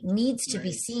actually needs to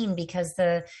be seen, because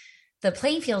the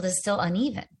playing field is still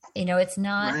uneven. It's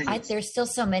not, there's still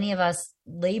so many of us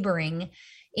laboring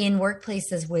in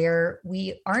workplaces where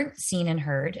we aren't seen and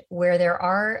heard, where there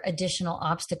are additional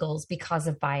obstacles because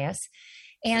of bias.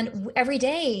 And every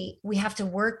day we have to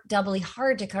work doubly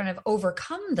hard to kind of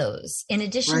overcome those, in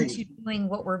addition to doing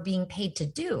what we're being paid to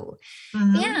do.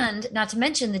 And not to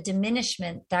mention the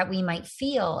diminishment that we might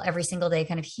feel every single day,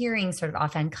 kind of hearing sort of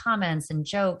offhand comments and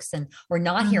jokes, and or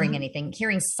not hearing anything,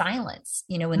 hearing silence,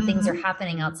 when things are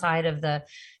happening outside of the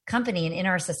company and in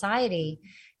our society.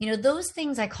 Those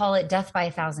things, I call it death by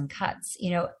 1,000 cuts.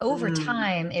 Over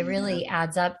time, it really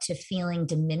adds up to feeling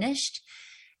diminished.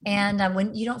 And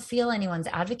when you don't feel anyone's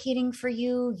advocating for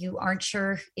you, you aren't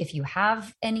sure if you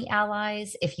have any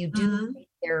allies. If you do,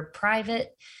 they're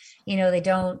private. They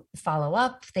don't follow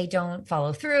up. They don't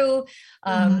follow through.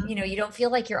 You don't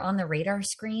feel like you're on the radar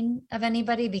screen of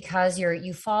anybody, because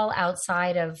you fall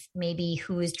outside of maybe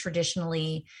who is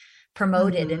traditionally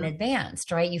promoted and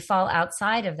advanced, right? You fall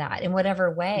outside of that in whatever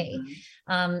way.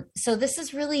 So this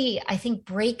is really, I think,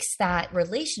 breaks that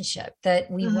relationship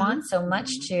that we want so much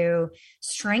to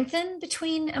strengthen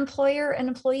between employer and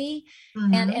employee.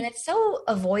 And it's so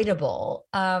avoidable,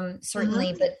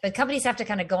 certainly, but companies have to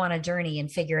kind of go on a journey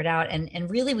and figure it out. And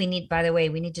really we need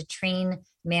to train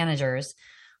managers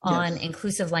on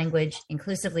inclusive language,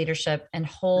 inclusive leadership, and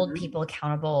hold people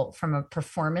accountable from a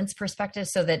performance perspective,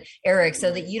 so that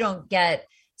you don't get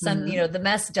some, the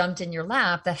mess dumped in your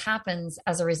lap that happens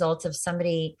as a result of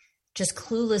somebody just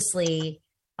cluelessly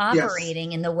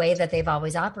operating in the way that they've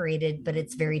always operated, but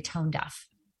it's very tone deaf.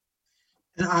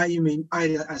 And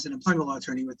I, as an employment law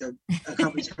attorney with the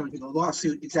company's coming to the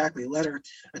lawsuit,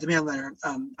 a demand letter,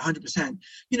 100%.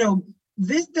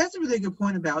 That's a really good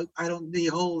point about the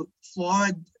whole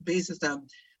flawed basis of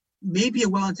maybe a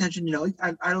well-intentioned,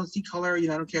 I don't see color, I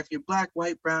don't care if you're black,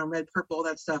 white, brown, red, purple, all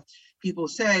that stuff people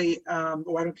say,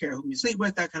 or I don't care who you sleep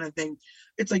with, that kind of thing.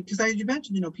 It's like, because as you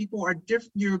mentioned, people are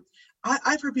different.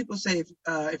 I've heard people say,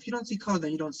 if you don't see color,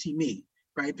 then you don't see me,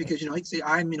 right? Because, like say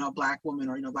I'm, a black woman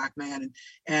or, black man,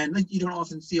 and like you don't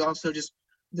often see also just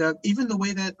even the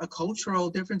way that a cultural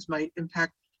difference might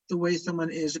impact the way someone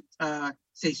is,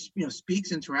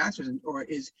 speaks, interacts, or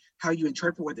is how you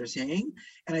interpret what they're saying.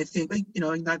 And I think,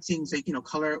 not seeing,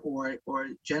 color or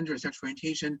gender or sexual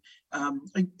orientation,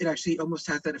 it actually almost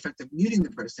has that effect of muting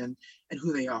the person and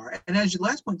who they are. And as you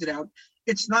last pointed out,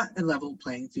 it's not a level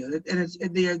playing field. And it's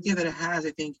the idea that it has,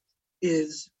 I think,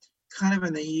 is kind of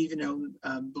a naive,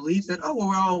 belief that,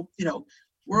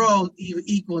 we're all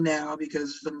equal now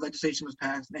because some legislation was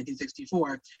passed in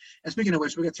 1964. And speaking of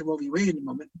which, we'll get to Roe v. Wade in a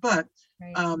moment. But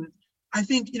I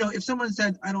think, if someone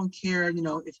said, I don't care,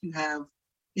 if you have,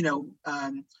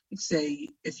 let's say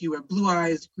if you have blue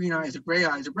eyes, green eyes, or gray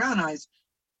eyes, or brown eyes,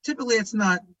 typically it's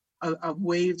not a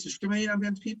way to discriminate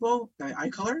against people by eye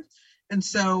color. And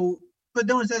so, but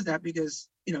no one says that because,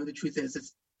 the truth is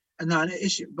it's a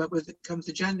non-issue. But when it comes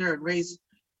to gender and race,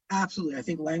 absolutely, I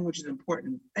think language is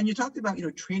important. And you talked about,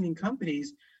 training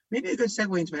companies. Maybe a good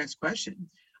segue into my next question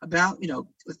about,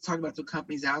 let's talk about the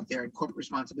companies out there and corporate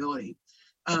responsibility.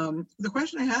 The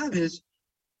question I have is,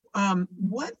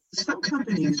 what some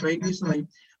companies, recently,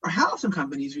 or how some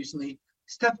companies recently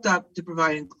stepped up to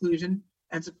provide inclusion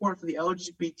and support for the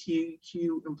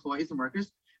LGBTQ employees and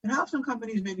workers, and how some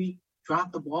companies maybe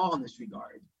dropped the ball in this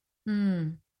regard?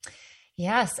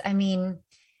 Yes,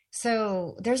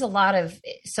 so there's a lot of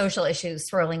social issues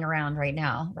swirling around right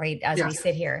now, right, as we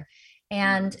sit here.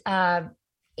 And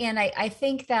I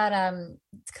think that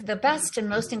the best and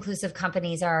most inclusive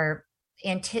companies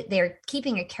they're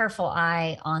keeping a careful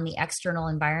eye on the external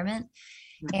environment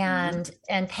and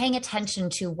paying attention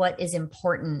to what is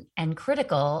important and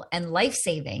critical and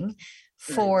life-saving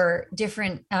for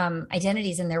different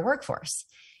identities in their workforce.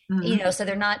 So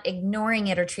they're not ignoring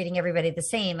it or treating everybody the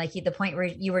same. Like the point where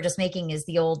you were just making is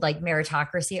the old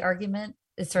meritocracy argument.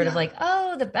 It's sort of like,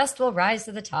 the best will rise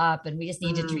to the top and we just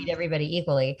need to treat everybody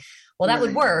equally. Well, that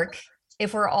would work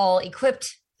if we're all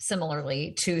equipped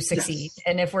similarly to succeed.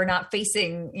 And if we're not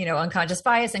facing, unconscious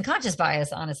bias and conscious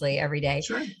bias, honestly, every day.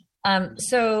 Sure.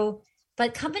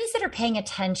 But companies that are paying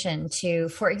attention to,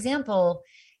 for example,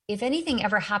 if anything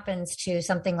ever happens to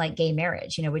something like gay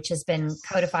marriage, which has been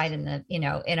codified in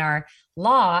in our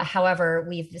law. However,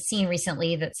 we've seen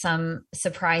recently that some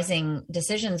surprising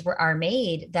decisions are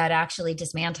made that actually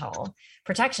dismantle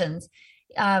protections.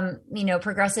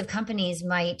 Progressive companies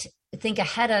might think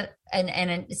ahead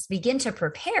and begin to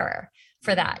prepare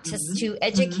for that, to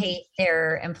educate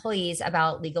their employees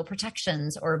about legal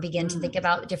protections, or begin to think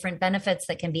about different benefits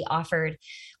that can be offered,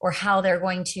 or how they're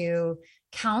going to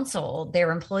counsel their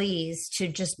employees to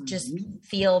just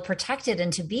feel protected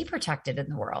and to be protected in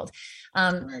the world.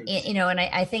 And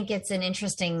I think it's an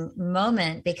interesting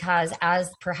moment, because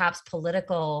as perhaps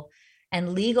political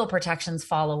and legal protections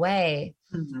fall away,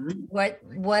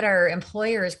 what are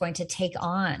employers going to take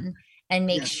on and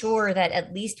make Yes. sure that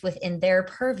at least within their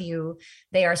purview,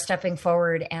 they are stepping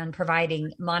forward and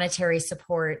providing monetary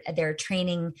support. They're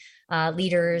training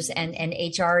leaders, and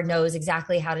HR knows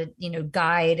exactly how to,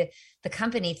 guide the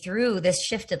company through this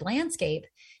shifted landscape,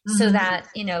 so that,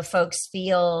 folks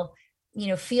feel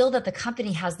that the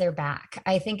company has their back.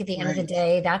 I think at the end of the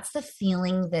day, that's the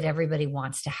feeling that everybody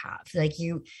wants to have. Like,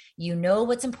 you know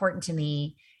what's important to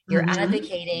me. You're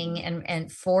advocating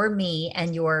and for me,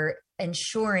 and you're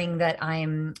ensuring that I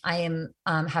am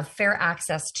have fair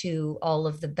access to all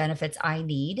of the benefits I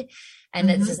need, and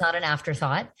that this is not an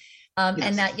afterthought.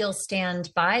 And that you'll stand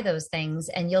by those things,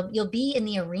 and you'll be in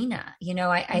the arena.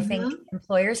 I think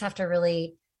employers have to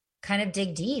really kind of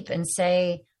dig deep and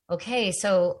say, okay,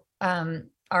 so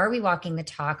are we walking the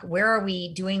talk? Where are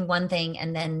we doing one thing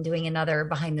and then doing another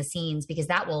behind the scenes? Because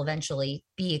that will eventually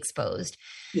be exposed.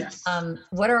 Yes.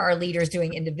 What are our leaders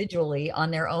doing individually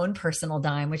on their own personal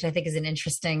dime, which I think is an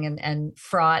interesting and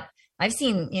fraught. I've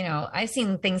seen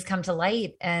things come to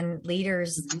light and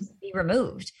leaders be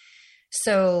removed.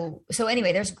 So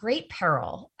anyway, there's great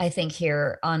peril, I think,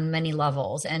 here on many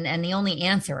levels. And the only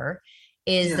answer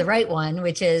is the right one,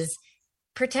 which is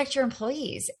protect your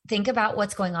employees. Think about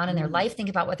what's going on in their life. Think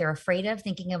about what they're afraid of,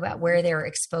 thinking about where they're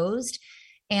exposed.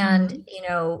 And,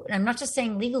 I'm not just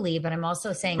saying legally, but I'm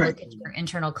also saying look at your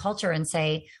internal culture and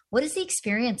say, what is the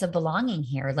experience of belonging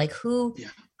here? Like who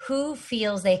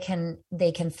feels they can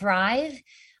thrive?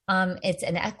 It's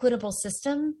an equitable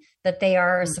system, that they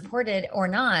are supported or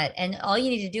not. And all you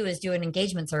need to do is do an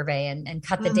engagement survey and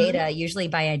cut the data, usually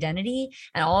by identity,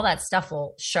 and all that stuff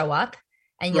will show up.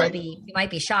 And you might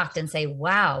be shocked and say,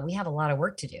 wow, we have a lot of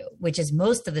work to do, which is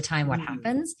most of the time what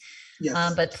happens.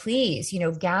 Yes. But please,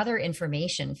 gather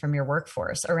information from your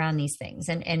workforce around these things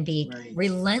and be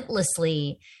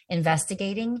relentlessly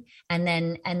investigating and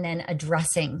then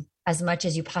addressing as much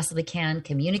as you possibly can,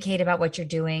 communicate about what you're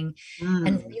doing,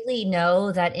 and really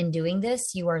know that in doing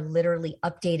this, you are literally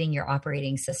updating your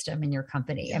operating system in your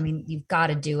company. Yeah. I mean, you've got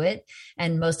to do it.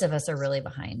 And most of us are really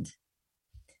behind.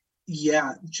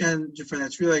 Yeah, Jen,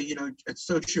 that's really, it's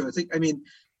so true.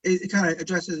 It kind of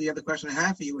addresses the other question I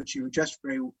have for you, which you addressed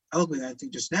very eloquently, I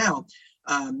think, just now.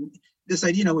 This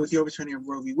idea, with the overturning of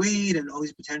Roe v. Wade and all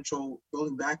these potential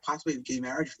rolling back, possibly of gay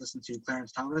marriage. Listen to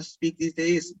Clarence Thomas speak these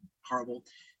days, horrible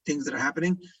things that are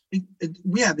happening.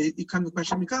 The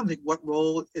question becomes, like, what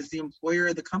role is the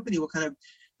employer, the company, what kind of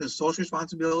the social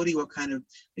responsibility, what kind of,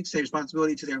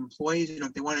 responsibility to their employees,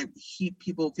 if they want to keep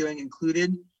people feeling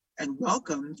included and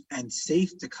welcome and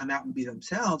safe to come out and be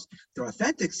themselves, their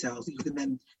authentic selves, you can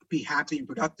then be happy and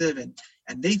productive,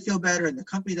 and they feel better and the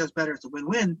company does better. It's a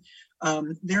win-win.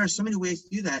 There are so many ways to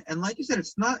do that. And like you said,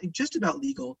 it's not just about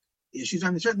legal issues.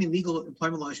 Certainly legal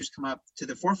employment law issues come up to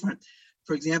the forefront.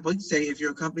 For example, say if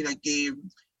you're a company that gave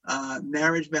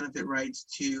marriage benefit rights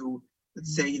to,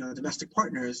 let's say, domestic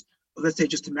partners, well, let's say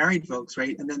just to married folks,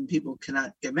 right? And then people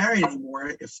cannot get married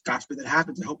anymore, if God forbid that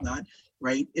happens, I hope not,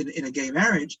 right? In a gay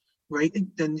marriage, right?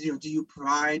 Then, do you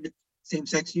provide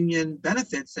same-sex union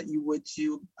benefits that you would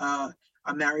to a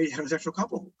married heterosexual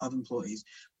couple of employees?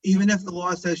 Even if the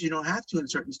law says you don't have to in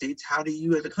certain states, how do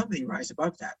you as a company rise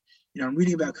above that? I'm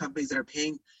reading about companies that are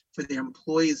paying for their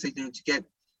employees, to get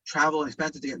travel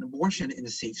expenses to get an abortion in a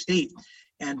safe state.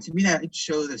 And to me, that it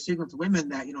shows a signal to women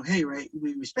that, hey, right,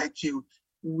 we respect you.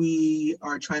 We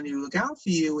are trying to look out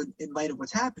for you in light of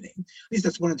what's happening. At least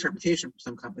that's one interpretation for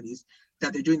some companies,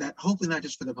 that they're doing that, hopefully not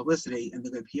just for the publicity and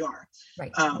the good PR.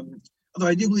 Right. Although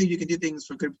I do believe you can do things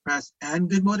for good press and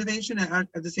good motivation at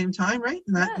the same time, right?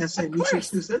 Not necessarily mutually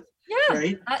exclusive. Yeah.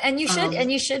 Right. And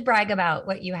you should brag about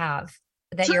what you have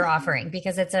that you're offering,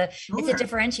 because it's a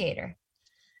differentiator.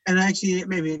 And actually, it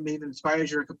maybe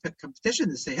inspires your competition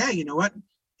to say, hey, you know what?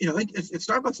 Like if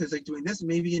Starbucks is like doing this,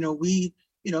 maybe we.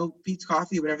 Pete's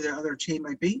Coffee, whatever their other chain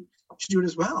might be, should do it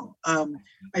as well.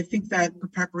 I think that the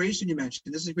preparation you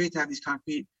mentioned, this is great to have these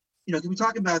concrete, can we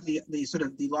talk about the sort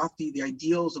of the lofty, the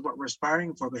ideals of what we're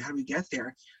aspiring for, but how do we get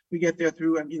there? We get there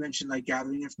through, you mentioned, like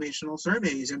gathering informational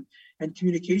surveys and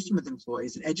communication with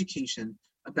employees and education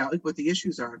about what the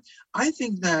issues are. I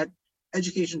think that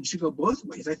education should go both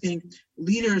ways. I think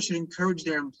leaders should encourage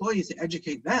their employees to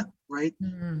educate them, right?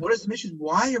 What are some issues?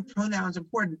 Why are pronouns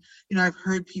important? I've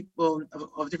heard people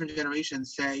of different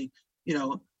generations say,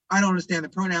 I don't understand the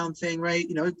pronoun thing, right?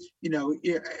 In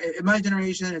my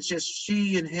generation, it's just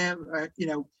she and him,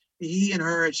 he and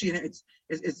her, and she and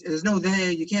it's there's no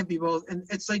they, you can't be both. And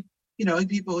it's like,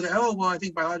 people that, oh, well, I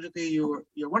think biologically you're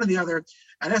one or the other,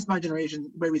 and that's my generation,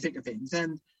 the way we think of things.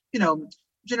 And,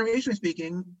 generationally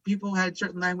speaking, people had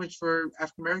certain language for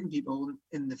African American people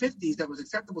in the 50s that was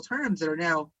acceptable terms that are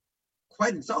now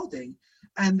quite insulting.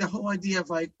 And the whole idea of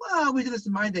like, well, we did this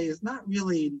in my day is not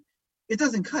really, it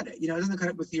doesn't cut it. It doesn't cut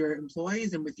it with your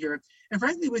employees and and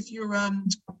frankly, with your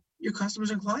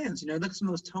customers and clients. Look at some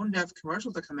of those tone-deaf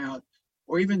commercials that come out,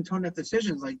 or even tone-deaf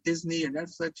decisions like Disney or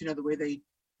Netflix, the way they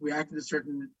reacted to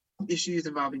certain issues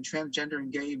involving transgender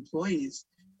and gay employees.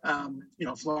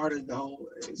 Florida, the whole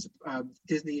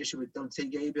Disney issue with Don't Say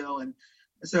Gay bill. And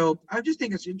so I just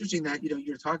think it's interesting that,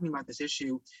 you're talking about this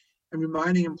issue and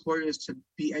reminding employers to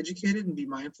be educated and be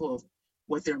mindful of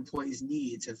what their employees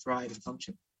need to thrive and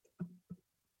function.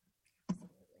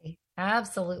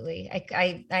 Absolutely.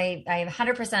 I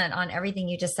 100% on everything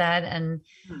you just said, and,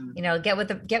 get with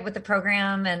the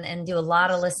program and do a lot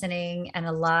of listening and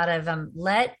a lot of,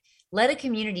 let a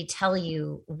community tell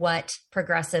you what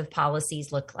progressive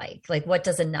policies look like what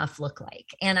does enough look like.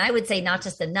 And I would say not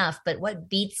just enough, but what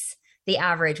beats the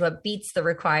average, what beats the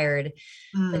required,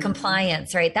 the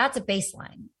compliance, right? That's a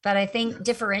baseline. But I think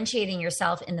differentiating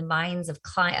yourself in the minds of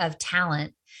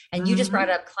talent, and you just brought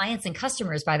up clients and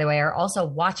customers, by the way, are also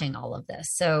watching all of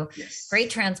this. So great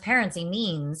transparency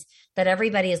means that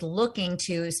everybody is looking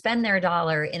to spend their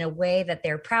dollar in a way that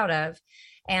they're proud of,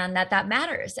 and that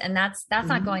matters. And that's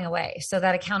not going away. So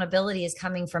that accountability is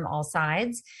coming from all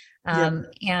sides. And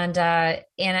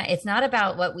it's not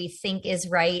about what we think is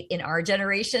right in our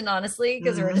generation, honestly,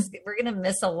 because we're going to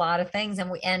miss a lot of things,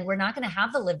 and we're not going to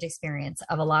have the lived experience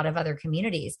of a lot of other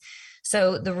communities.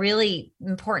 So the really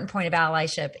important point of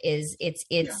allyship is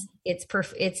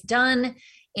it's done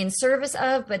in service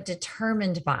of, but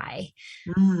determined by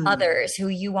others who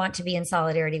you want to be in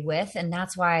solidarity with. And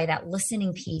that's why that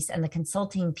listening piece and the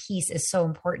consulting piece is so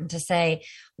important to say,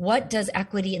 what does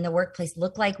equity in the workplace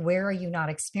look like? Where are you not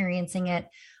experiencing it?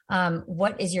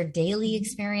 What is your daily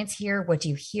experience here? What do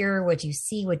you hear? What do you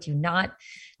see? What do you not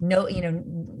know,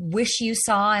 wish you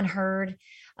saw and heard?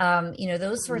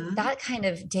 Those that kind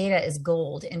of data is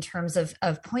gold in terms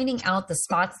of pointing out the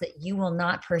spots that you will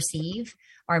not perceive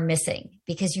are missing,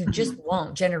 because you just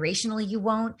won't. Generationally, you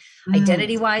won't.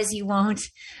 Identity-wise, you won't,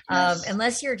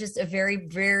 unless you're just a very,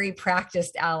 very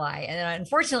practiced ally. And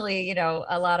unfortunately,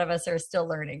 a lot of us are still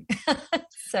learning.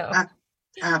 So,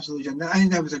 absolutely, Jen. I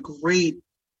think that was a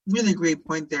really great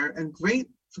point there, and great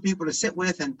for people to sit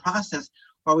with and process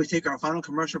while we take our final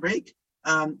commercial break.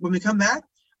 When we come back,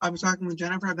 I was talking with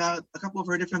Jennifer about a couple of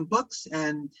her different books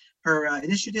and her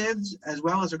initiatives, as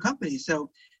well as her company.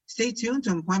 So stay tuned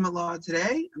to Employment Law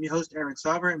Today. I'm your host, Eric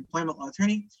Sauver, employment law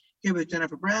attorney, here with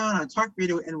Jennifer Brown on Talk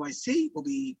Radio NYC. We'll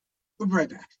be right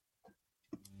back.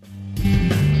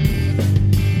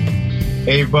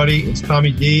 Hey everybody, it's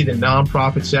Tommy D, the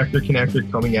Nonprofit Sector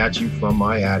Connector, coming at you from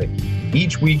my attic.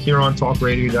 Each week here on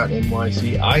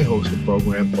talkradio.nyc, I host a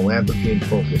program, Philanthropy in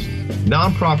Focus.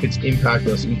 Nonprofits impact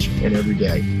us each and every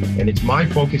day, and it's my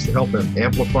focus to help them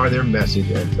amplify their message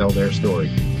and tell their story.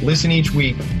 Listen each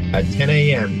week at 10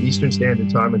 a.m. Eastern Standard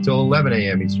Time until 11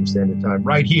 a.m. Eastern Standard Time,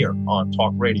 right here on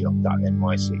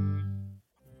talkradio.nyc.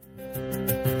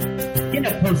 In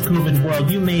a post-COVID world,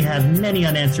 you may have many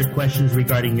unanswered questions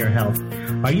regarding your health.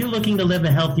 Are you looking to live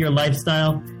a healthier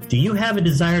lifestyle? Do you have a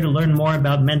desire to learn more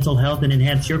about mental health and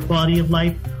enhance your quality of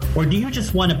life? Or do you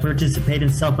just want to participate in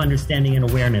self-understanding and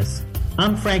awareness?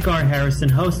 I'm Frank R. Harrison,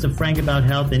 host of Frank About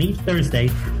Health, and each Thursday,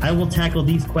 I will tackle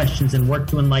these questions and work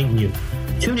to enlighten you.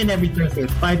 Tune in every Thursday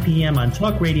at 5 p.m. on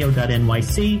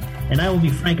talkradio.nyc, and I will be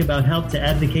frank about health to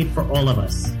advocate for all of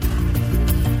us.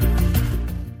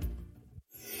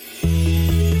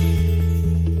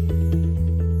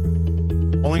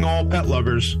 Calling all pet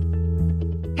lovers.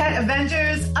 Pet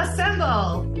Avengers,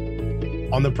 assemble!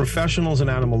 On the Professionals and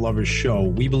Animal Lovers show,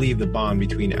 we believe the bond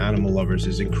between animal lovers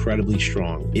is incredibly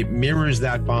strong. It mirrors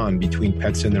that bond between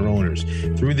pets and their owners.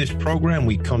 Through this program,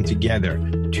 we come together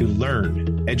to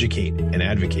learn, educate, and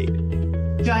advocate.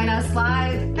 Join us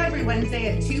live every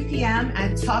Wednesday at 2 p.m.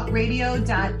 at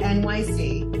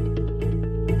talkradio.nyc.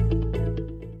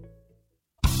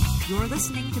 You're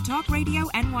listening to Talk Radio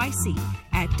NYC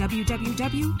at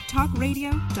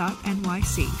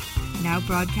www.talkradio.nyc. Now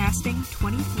broadcasting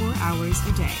 24 hours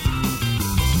a day.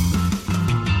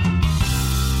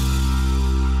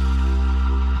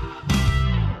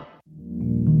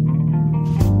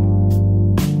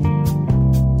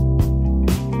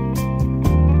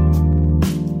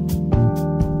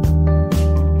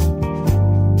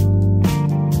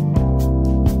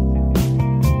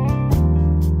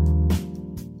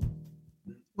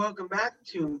 Welcome back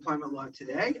to Employment Law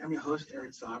Today. I'm your host,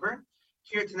 Eric Sauver,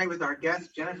 here tonight with our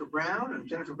guest, Jennifer Brown of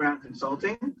Jennifer Brown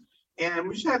Consulting. And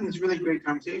we're just having this really great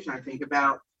conversation, I think,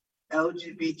 about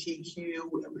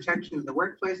LGBTQ protection in the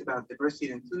workplace, about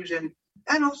diversity and inclusion,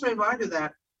 and also a reminder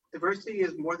that diversity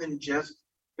is more than just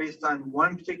based on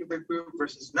one particular group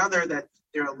versus another, that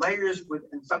there are layers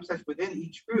and subsets within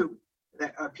each group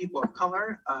that are people of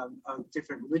color, of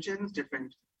different religions,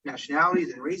 different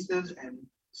nationalities and races. And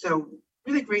so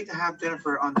really great to have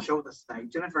Jennifer on the show with us tonight.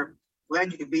 Jennifer,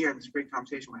 glad you could be here in this great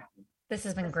conversation we're having. This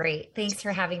has been great. Thanks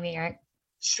for having me, Eric.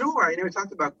 Sure. I know we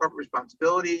talked about corporate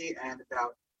responsibility and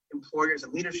about employers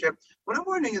and leadership. What I'm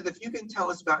wondering is if you can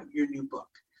tell us about your new book.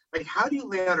 Like, how do you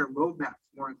lay out a roadmap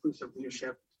for more inclusive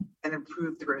leadership and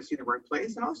improve diversity in the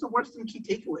workplace? And also, what are some key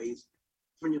takeaways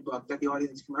from your book that the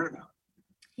audience can learn about?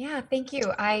 Yeah, thank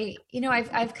you.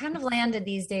 I've kind of landed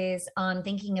these days on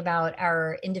thinking about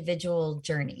our individual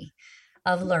journey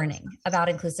of learning about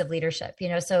inclusive leadership.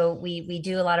 So we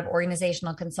do a lot of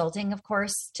organizational consulting, of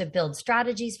course, to build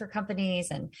strategies for companies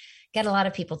and get a lot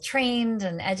of people trained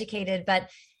and educated. But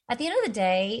at the end of the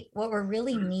day, what we're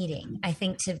really needing, I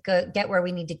think, to get where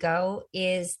we need to go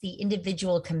is the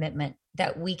individual commitment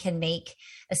that we can make,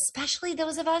 especially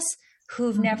those of us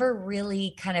who've never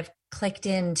really kind of clicked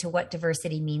into what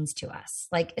diversity means to us.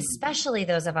 Like, especially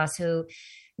those of us who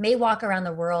may walk around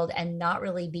the world and not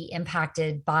really be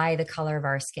impacted by the color of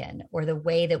our skin or the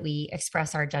way that we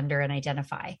express our gender and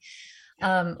identify,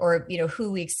 or,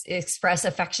 who we express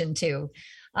affection to.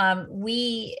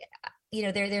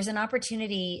 There's an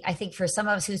opportunity, I think, for some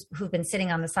of us who've been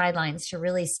sitting on the sidelines to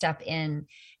really step in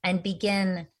and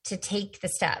begin to take the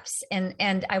steps.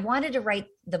 And I wanted to write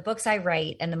the books I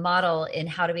write and the model in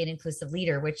How to Be an Inclusive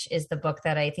Leader, which is the book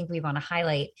that I think we want to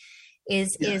highlight,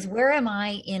 is where am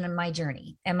I in my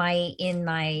journey? Am I in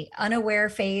my unaware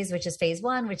phase, which is phase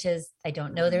one, which is, I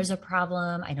don't know there's a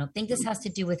problem. I don't think this has to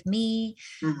do with me.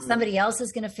 Somebody else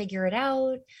is going to figure it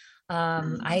out.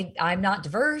 I'm not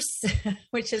diverse,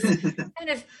 which is kind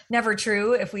of never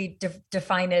true if we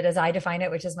define it as I define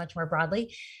it, which is much more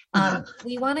broadly.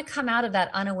 We want to come out of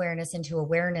that unawareness into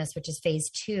awareness, which is phase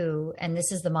two. And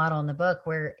this is the model in the book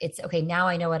where it's, okay, now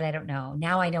I know what I don't know.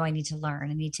 Now I know I need to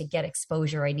learn. I need to get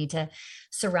exposure. I need to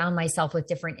surround myself with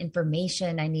different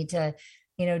information. I need to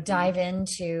dive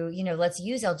into, let's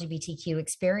use LGBTQ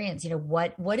experience,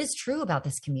 what is true about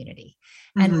this community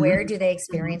and where do they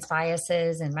experience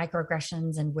biases and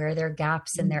microaggressions and where there are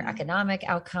gaps in their economic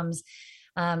outcomes.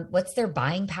 What's their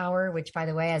buying power, which, by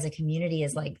the way, as a community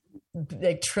is like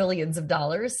trillions of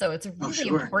dollars. So it's a really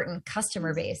important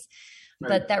customer base,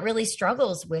 but that really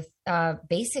struggles with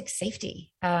basic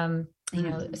safety,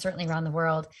 certainly around the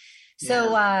world.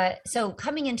 So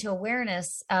coming into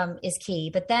awareness is key.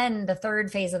 But then the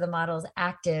third phase of the model is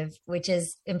active, which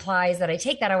implies that I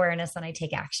take that awareness and I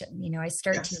take action. I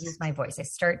start to use my voice. I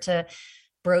start to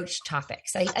broach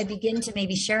topics. I begin to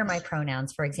maybe share my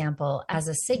pronouns, for example, as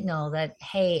a signal that,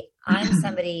 hey, I'm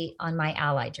somebody on my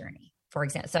ally journey, for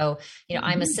example. So,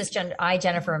 I'm a cisgender,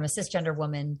 Jennifer, I'm a cisgender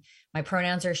woman. My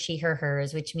pronouns are she, her,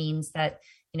 hers, which means that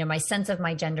my sense of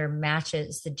my gender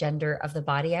matches the gender of the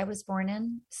body I was born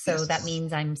in. So that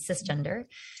means I'm cisgender.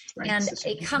 Right. And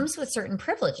it comes with certain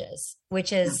privileges,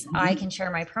 which is I can share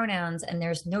my pronouns and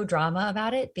there's no drama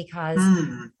about it because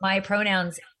my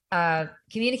pronouns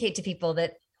communicate to people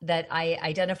that I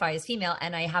identify as female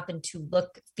and I happen to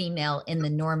look female in the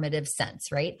normative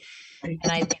sense, right?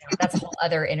 And that's a whole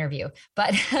other interview,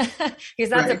 but because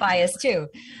that's a bias too.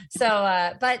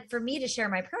 So, but for me to share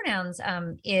my pronouns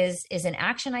is an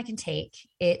action I can take.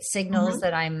 It signals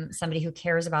that I'm somebody who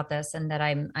cares about this and that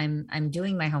I'm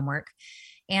doing my homework.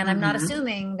 And I'm not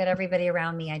assuming that everybody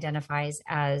around me identifies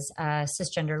as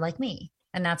cisgender like me.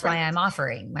 And that's why I'm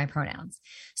offering my pronouns.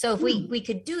 So if we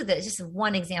could do this, just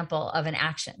one example of an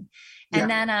action. And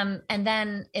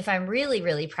then if I'm really,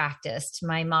 really practiced,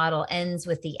 my model ends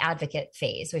with the advocate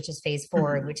phase, which is phase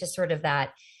four, which is sort of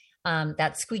that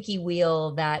squeaky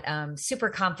wheel, that super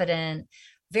confident,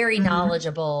 very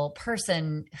knowledgeable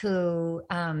person who,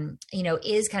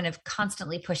 is kind of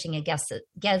constantly pushing against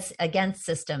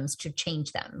systems to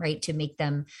change them, right? To make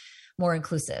them more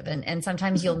inclusive. And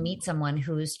sometimes you'll meet someone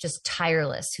who's just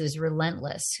tireless, who's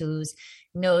relentless, who's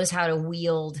knows how to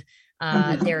wield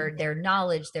their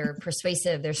knowledge. They're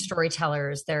persuasive, they're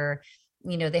storytellers,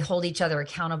 they hold each other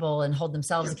accountable and hold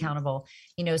themselves accountable.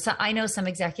 So I know some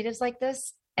executives like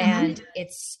this, and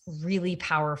it's really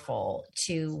powerful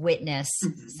to witness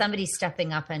somebody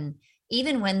stepping up, and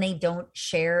even when they don't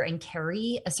share and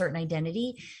carry a certain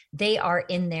identity, they are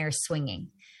in there swinging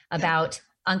about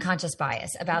unconscious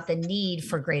bias, about the need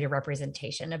for greater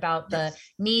representation, about the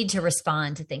need to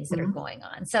respond to things that are going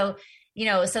on. So,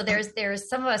 so there's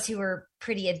some of us who are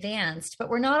pretty advanced, but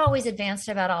we're not always advanced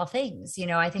about all things.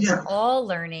 I think we're all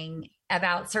learning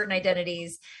about certain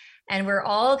identities, and we're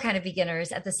all kind of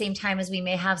beginners at the same time as we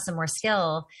may have some more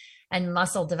skill and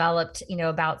muscle developed,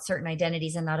 about certain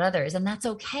identities and not others. And that's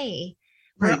okay.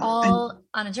 we're all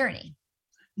on a journey.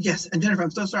 Yes, and Jennifer,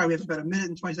 I'm so sorry. We have about 1 minute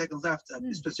and 20 seconds left.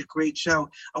 It's been a great show.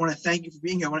 I want to thank you for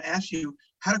being here. I want to ask you,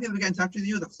 how do people get in touch with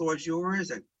you? The floor is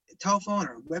yours, a telephone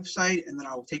or a website, and then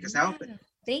I'll take us out. But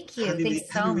thank you.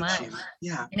 Thanks so much.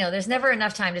 Yeah. There's never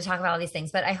enough time to talk about all these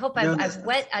things, but I hope I've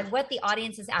whet the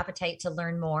audience's appetite to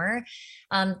learn more.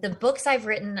 The books I've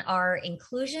written are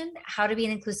Inclusion, How to Be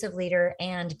an Inclusive Leader,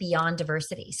 and Beyond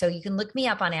Diversity. So you can look me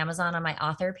up on Amazon on my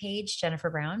author page, Jennifer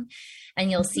Brown,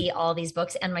 and you'll see all these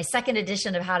books. And my second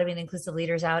edition of How to Be an Inclusive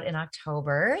Leader is out in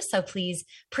October. So please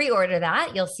pre-order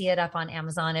that. You'll see it up on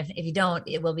Amazon. If you don't,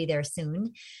 it will be there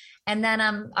soon. And then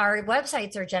our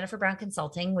websites are Jennifer Brown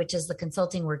Consulting, which is the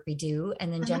consulting work we do.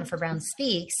 And then Jennifer Brown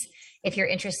Speaks, if you're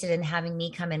interested in having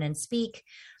me come in and speak,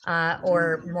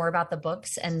 or more about the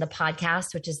books, and the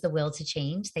podcast, which is The Will to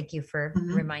Change. Thank you for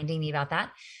reminding me about that.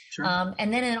 Sure.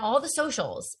 And then in all the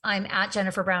socials, I'm at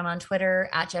Jennifer Brown on Twitter,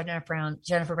 at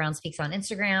Jennifer Brown Speaks on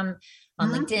Instagram,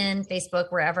 on LinkedIn, Facebook,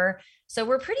 wherever. So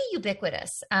we're pretty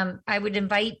ubiquitous. I would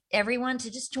invite everyone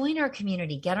to just join our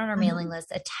community, get on our mailing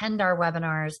list, attend our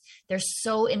webinars. They're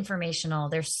so informational.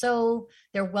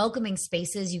 They're welcoming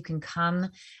spaces. You can come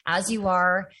as you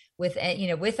are with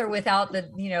or without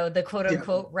the quote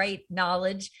unquote right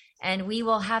knowledge. And we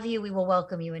will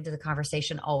welcome you into the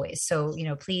conversation always. So,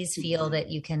 please feel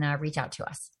that you can reach out to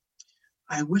us.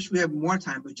 I wish we had more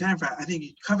time, but Jennifer, I think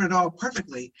you covered it all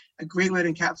perfectly. A great way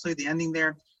to encapsulate the ending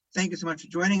there. Thank you so much for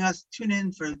joining us. Tune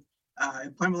in for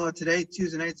Employment Law Today,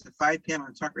 Tuesday nights at 5 p.m.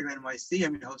 on Talk Radio NYC.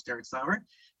 I'm your host, Eric Sauer.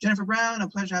 Jennifer Brown, a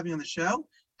pleasure having you on the show.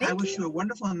 I wish you a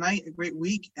wonderful night, a great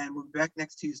week, and we'll be back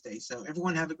next Tuesday. So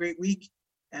everyone have a great week,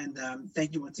 and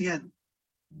thank you once again.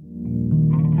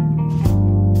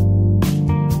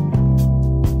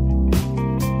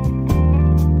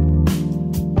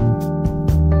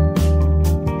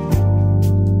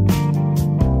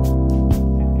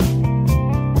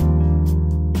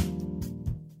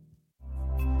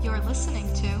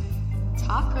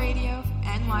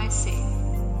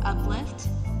 Uplift,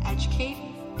 educate,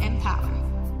 empower.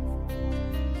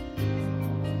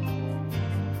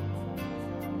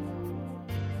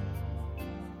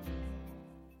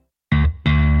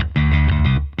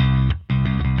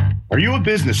 Are you a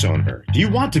business owner? Do you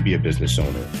want to be a business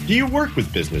owner? Do you work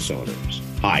with business owners?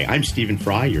 Hi, I'm Stephen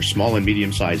Fry, your small and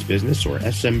medium-sized business or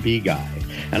SMB guy,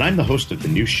 and I'm the host of the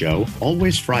new show,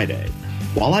 Always Friday.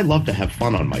 While I love to have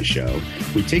fun on my show,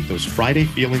 we take those Friday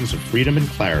feelings of freedom and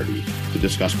clarity to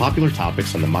discuss popular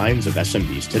topics on the minds of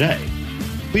SMBs today.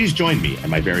 Please join me and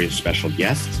my various special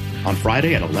guests on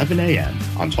Friday at 11 a.m.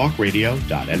 on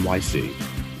talkradio.nyc.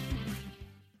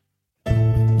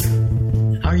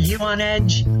 Are you on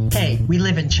edge? Hey, we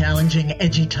live in challenging,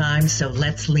 edgy times, so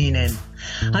let's lean in.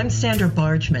 I'm Sandra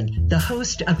Bargman, the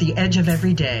host of The Edge of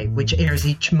Every Day, which airs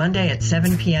each Monday at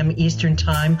 7 p.m. Eastern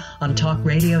Time on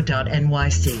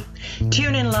talkradio.nyc.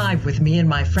 Tune in live with me and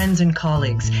my friends and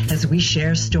colleagues as we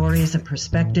share stories and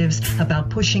perspectives about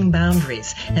pushing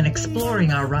boundaries and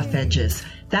exploring our rough edges.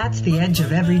 That's The Edge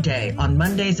of Every Day on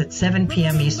Mondays at 7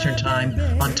 p.m. Eastern Time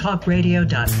on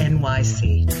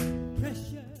talkradio.nyc.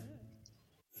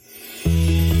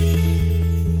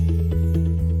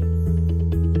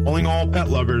 Calling all pet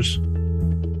lovers.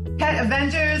 Pet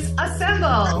Avengers,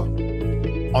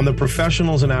 assemble! On the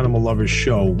Professionals and Animal Lovers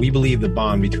show, we believe the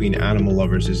bond between animal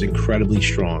lovers is incredibly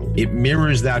strong. It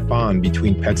mirrors that bond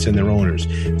between pets and their owners.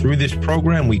 Through this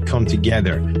program, we come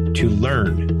together to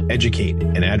learn, educate,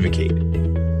 and advocate.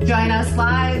 Join us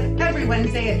live every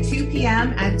Wednesday at 2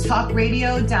 p.m. at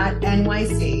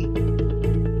talkradio.nyc.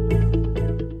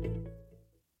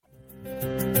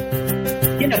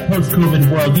 In a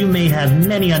post-COVID world, you may have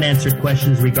many unanswered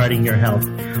questions regarding your health.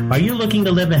 Are you looking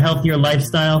to live a healthier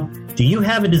lifestyle? Do you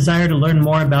have a desire to learn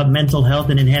more about mental health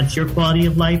and enhance your quality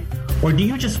of life? Or do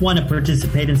you just want to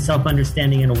participate in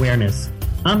self-understanding and awareness?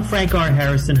 I'm Frank R.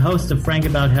 Harrison, host of Frank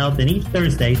About Health, and each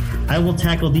Thursday, I will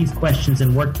tackle these questions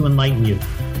and work to enlighten you.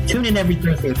 Tune in every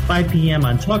Thursday at 5 p.m.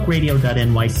 on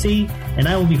talkradio.nyc, and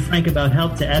I will be frank about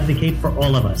health to advocate for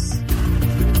all of us.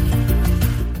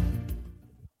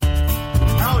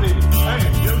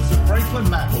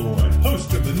 McElroy,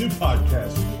 host of the new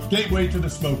podcast, Gateway to the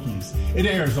Smokies. It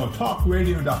airs on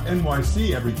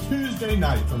talkradio.nyc every Tuesday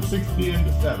night from 6 p.m.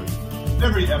 to 7.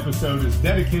 Every episode is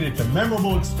dedicated to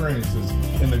memorable experiences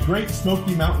in the Great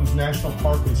Smoky Mountains National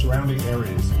Park and surrounding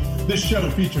areas. This show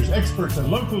features experts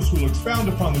and locals who will expound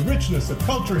upon the richness of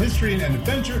culture, history, and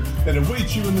adventure that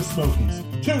awaits you in the Smokies.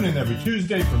 Tune in every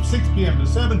Tuesday from 6 p.m. to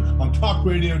 7 on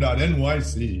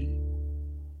talkradio.nyc.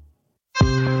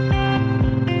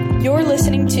 You're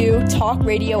listening to Talk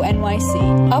Radio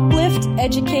NYC. Uplift,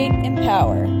 educate,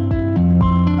 empower.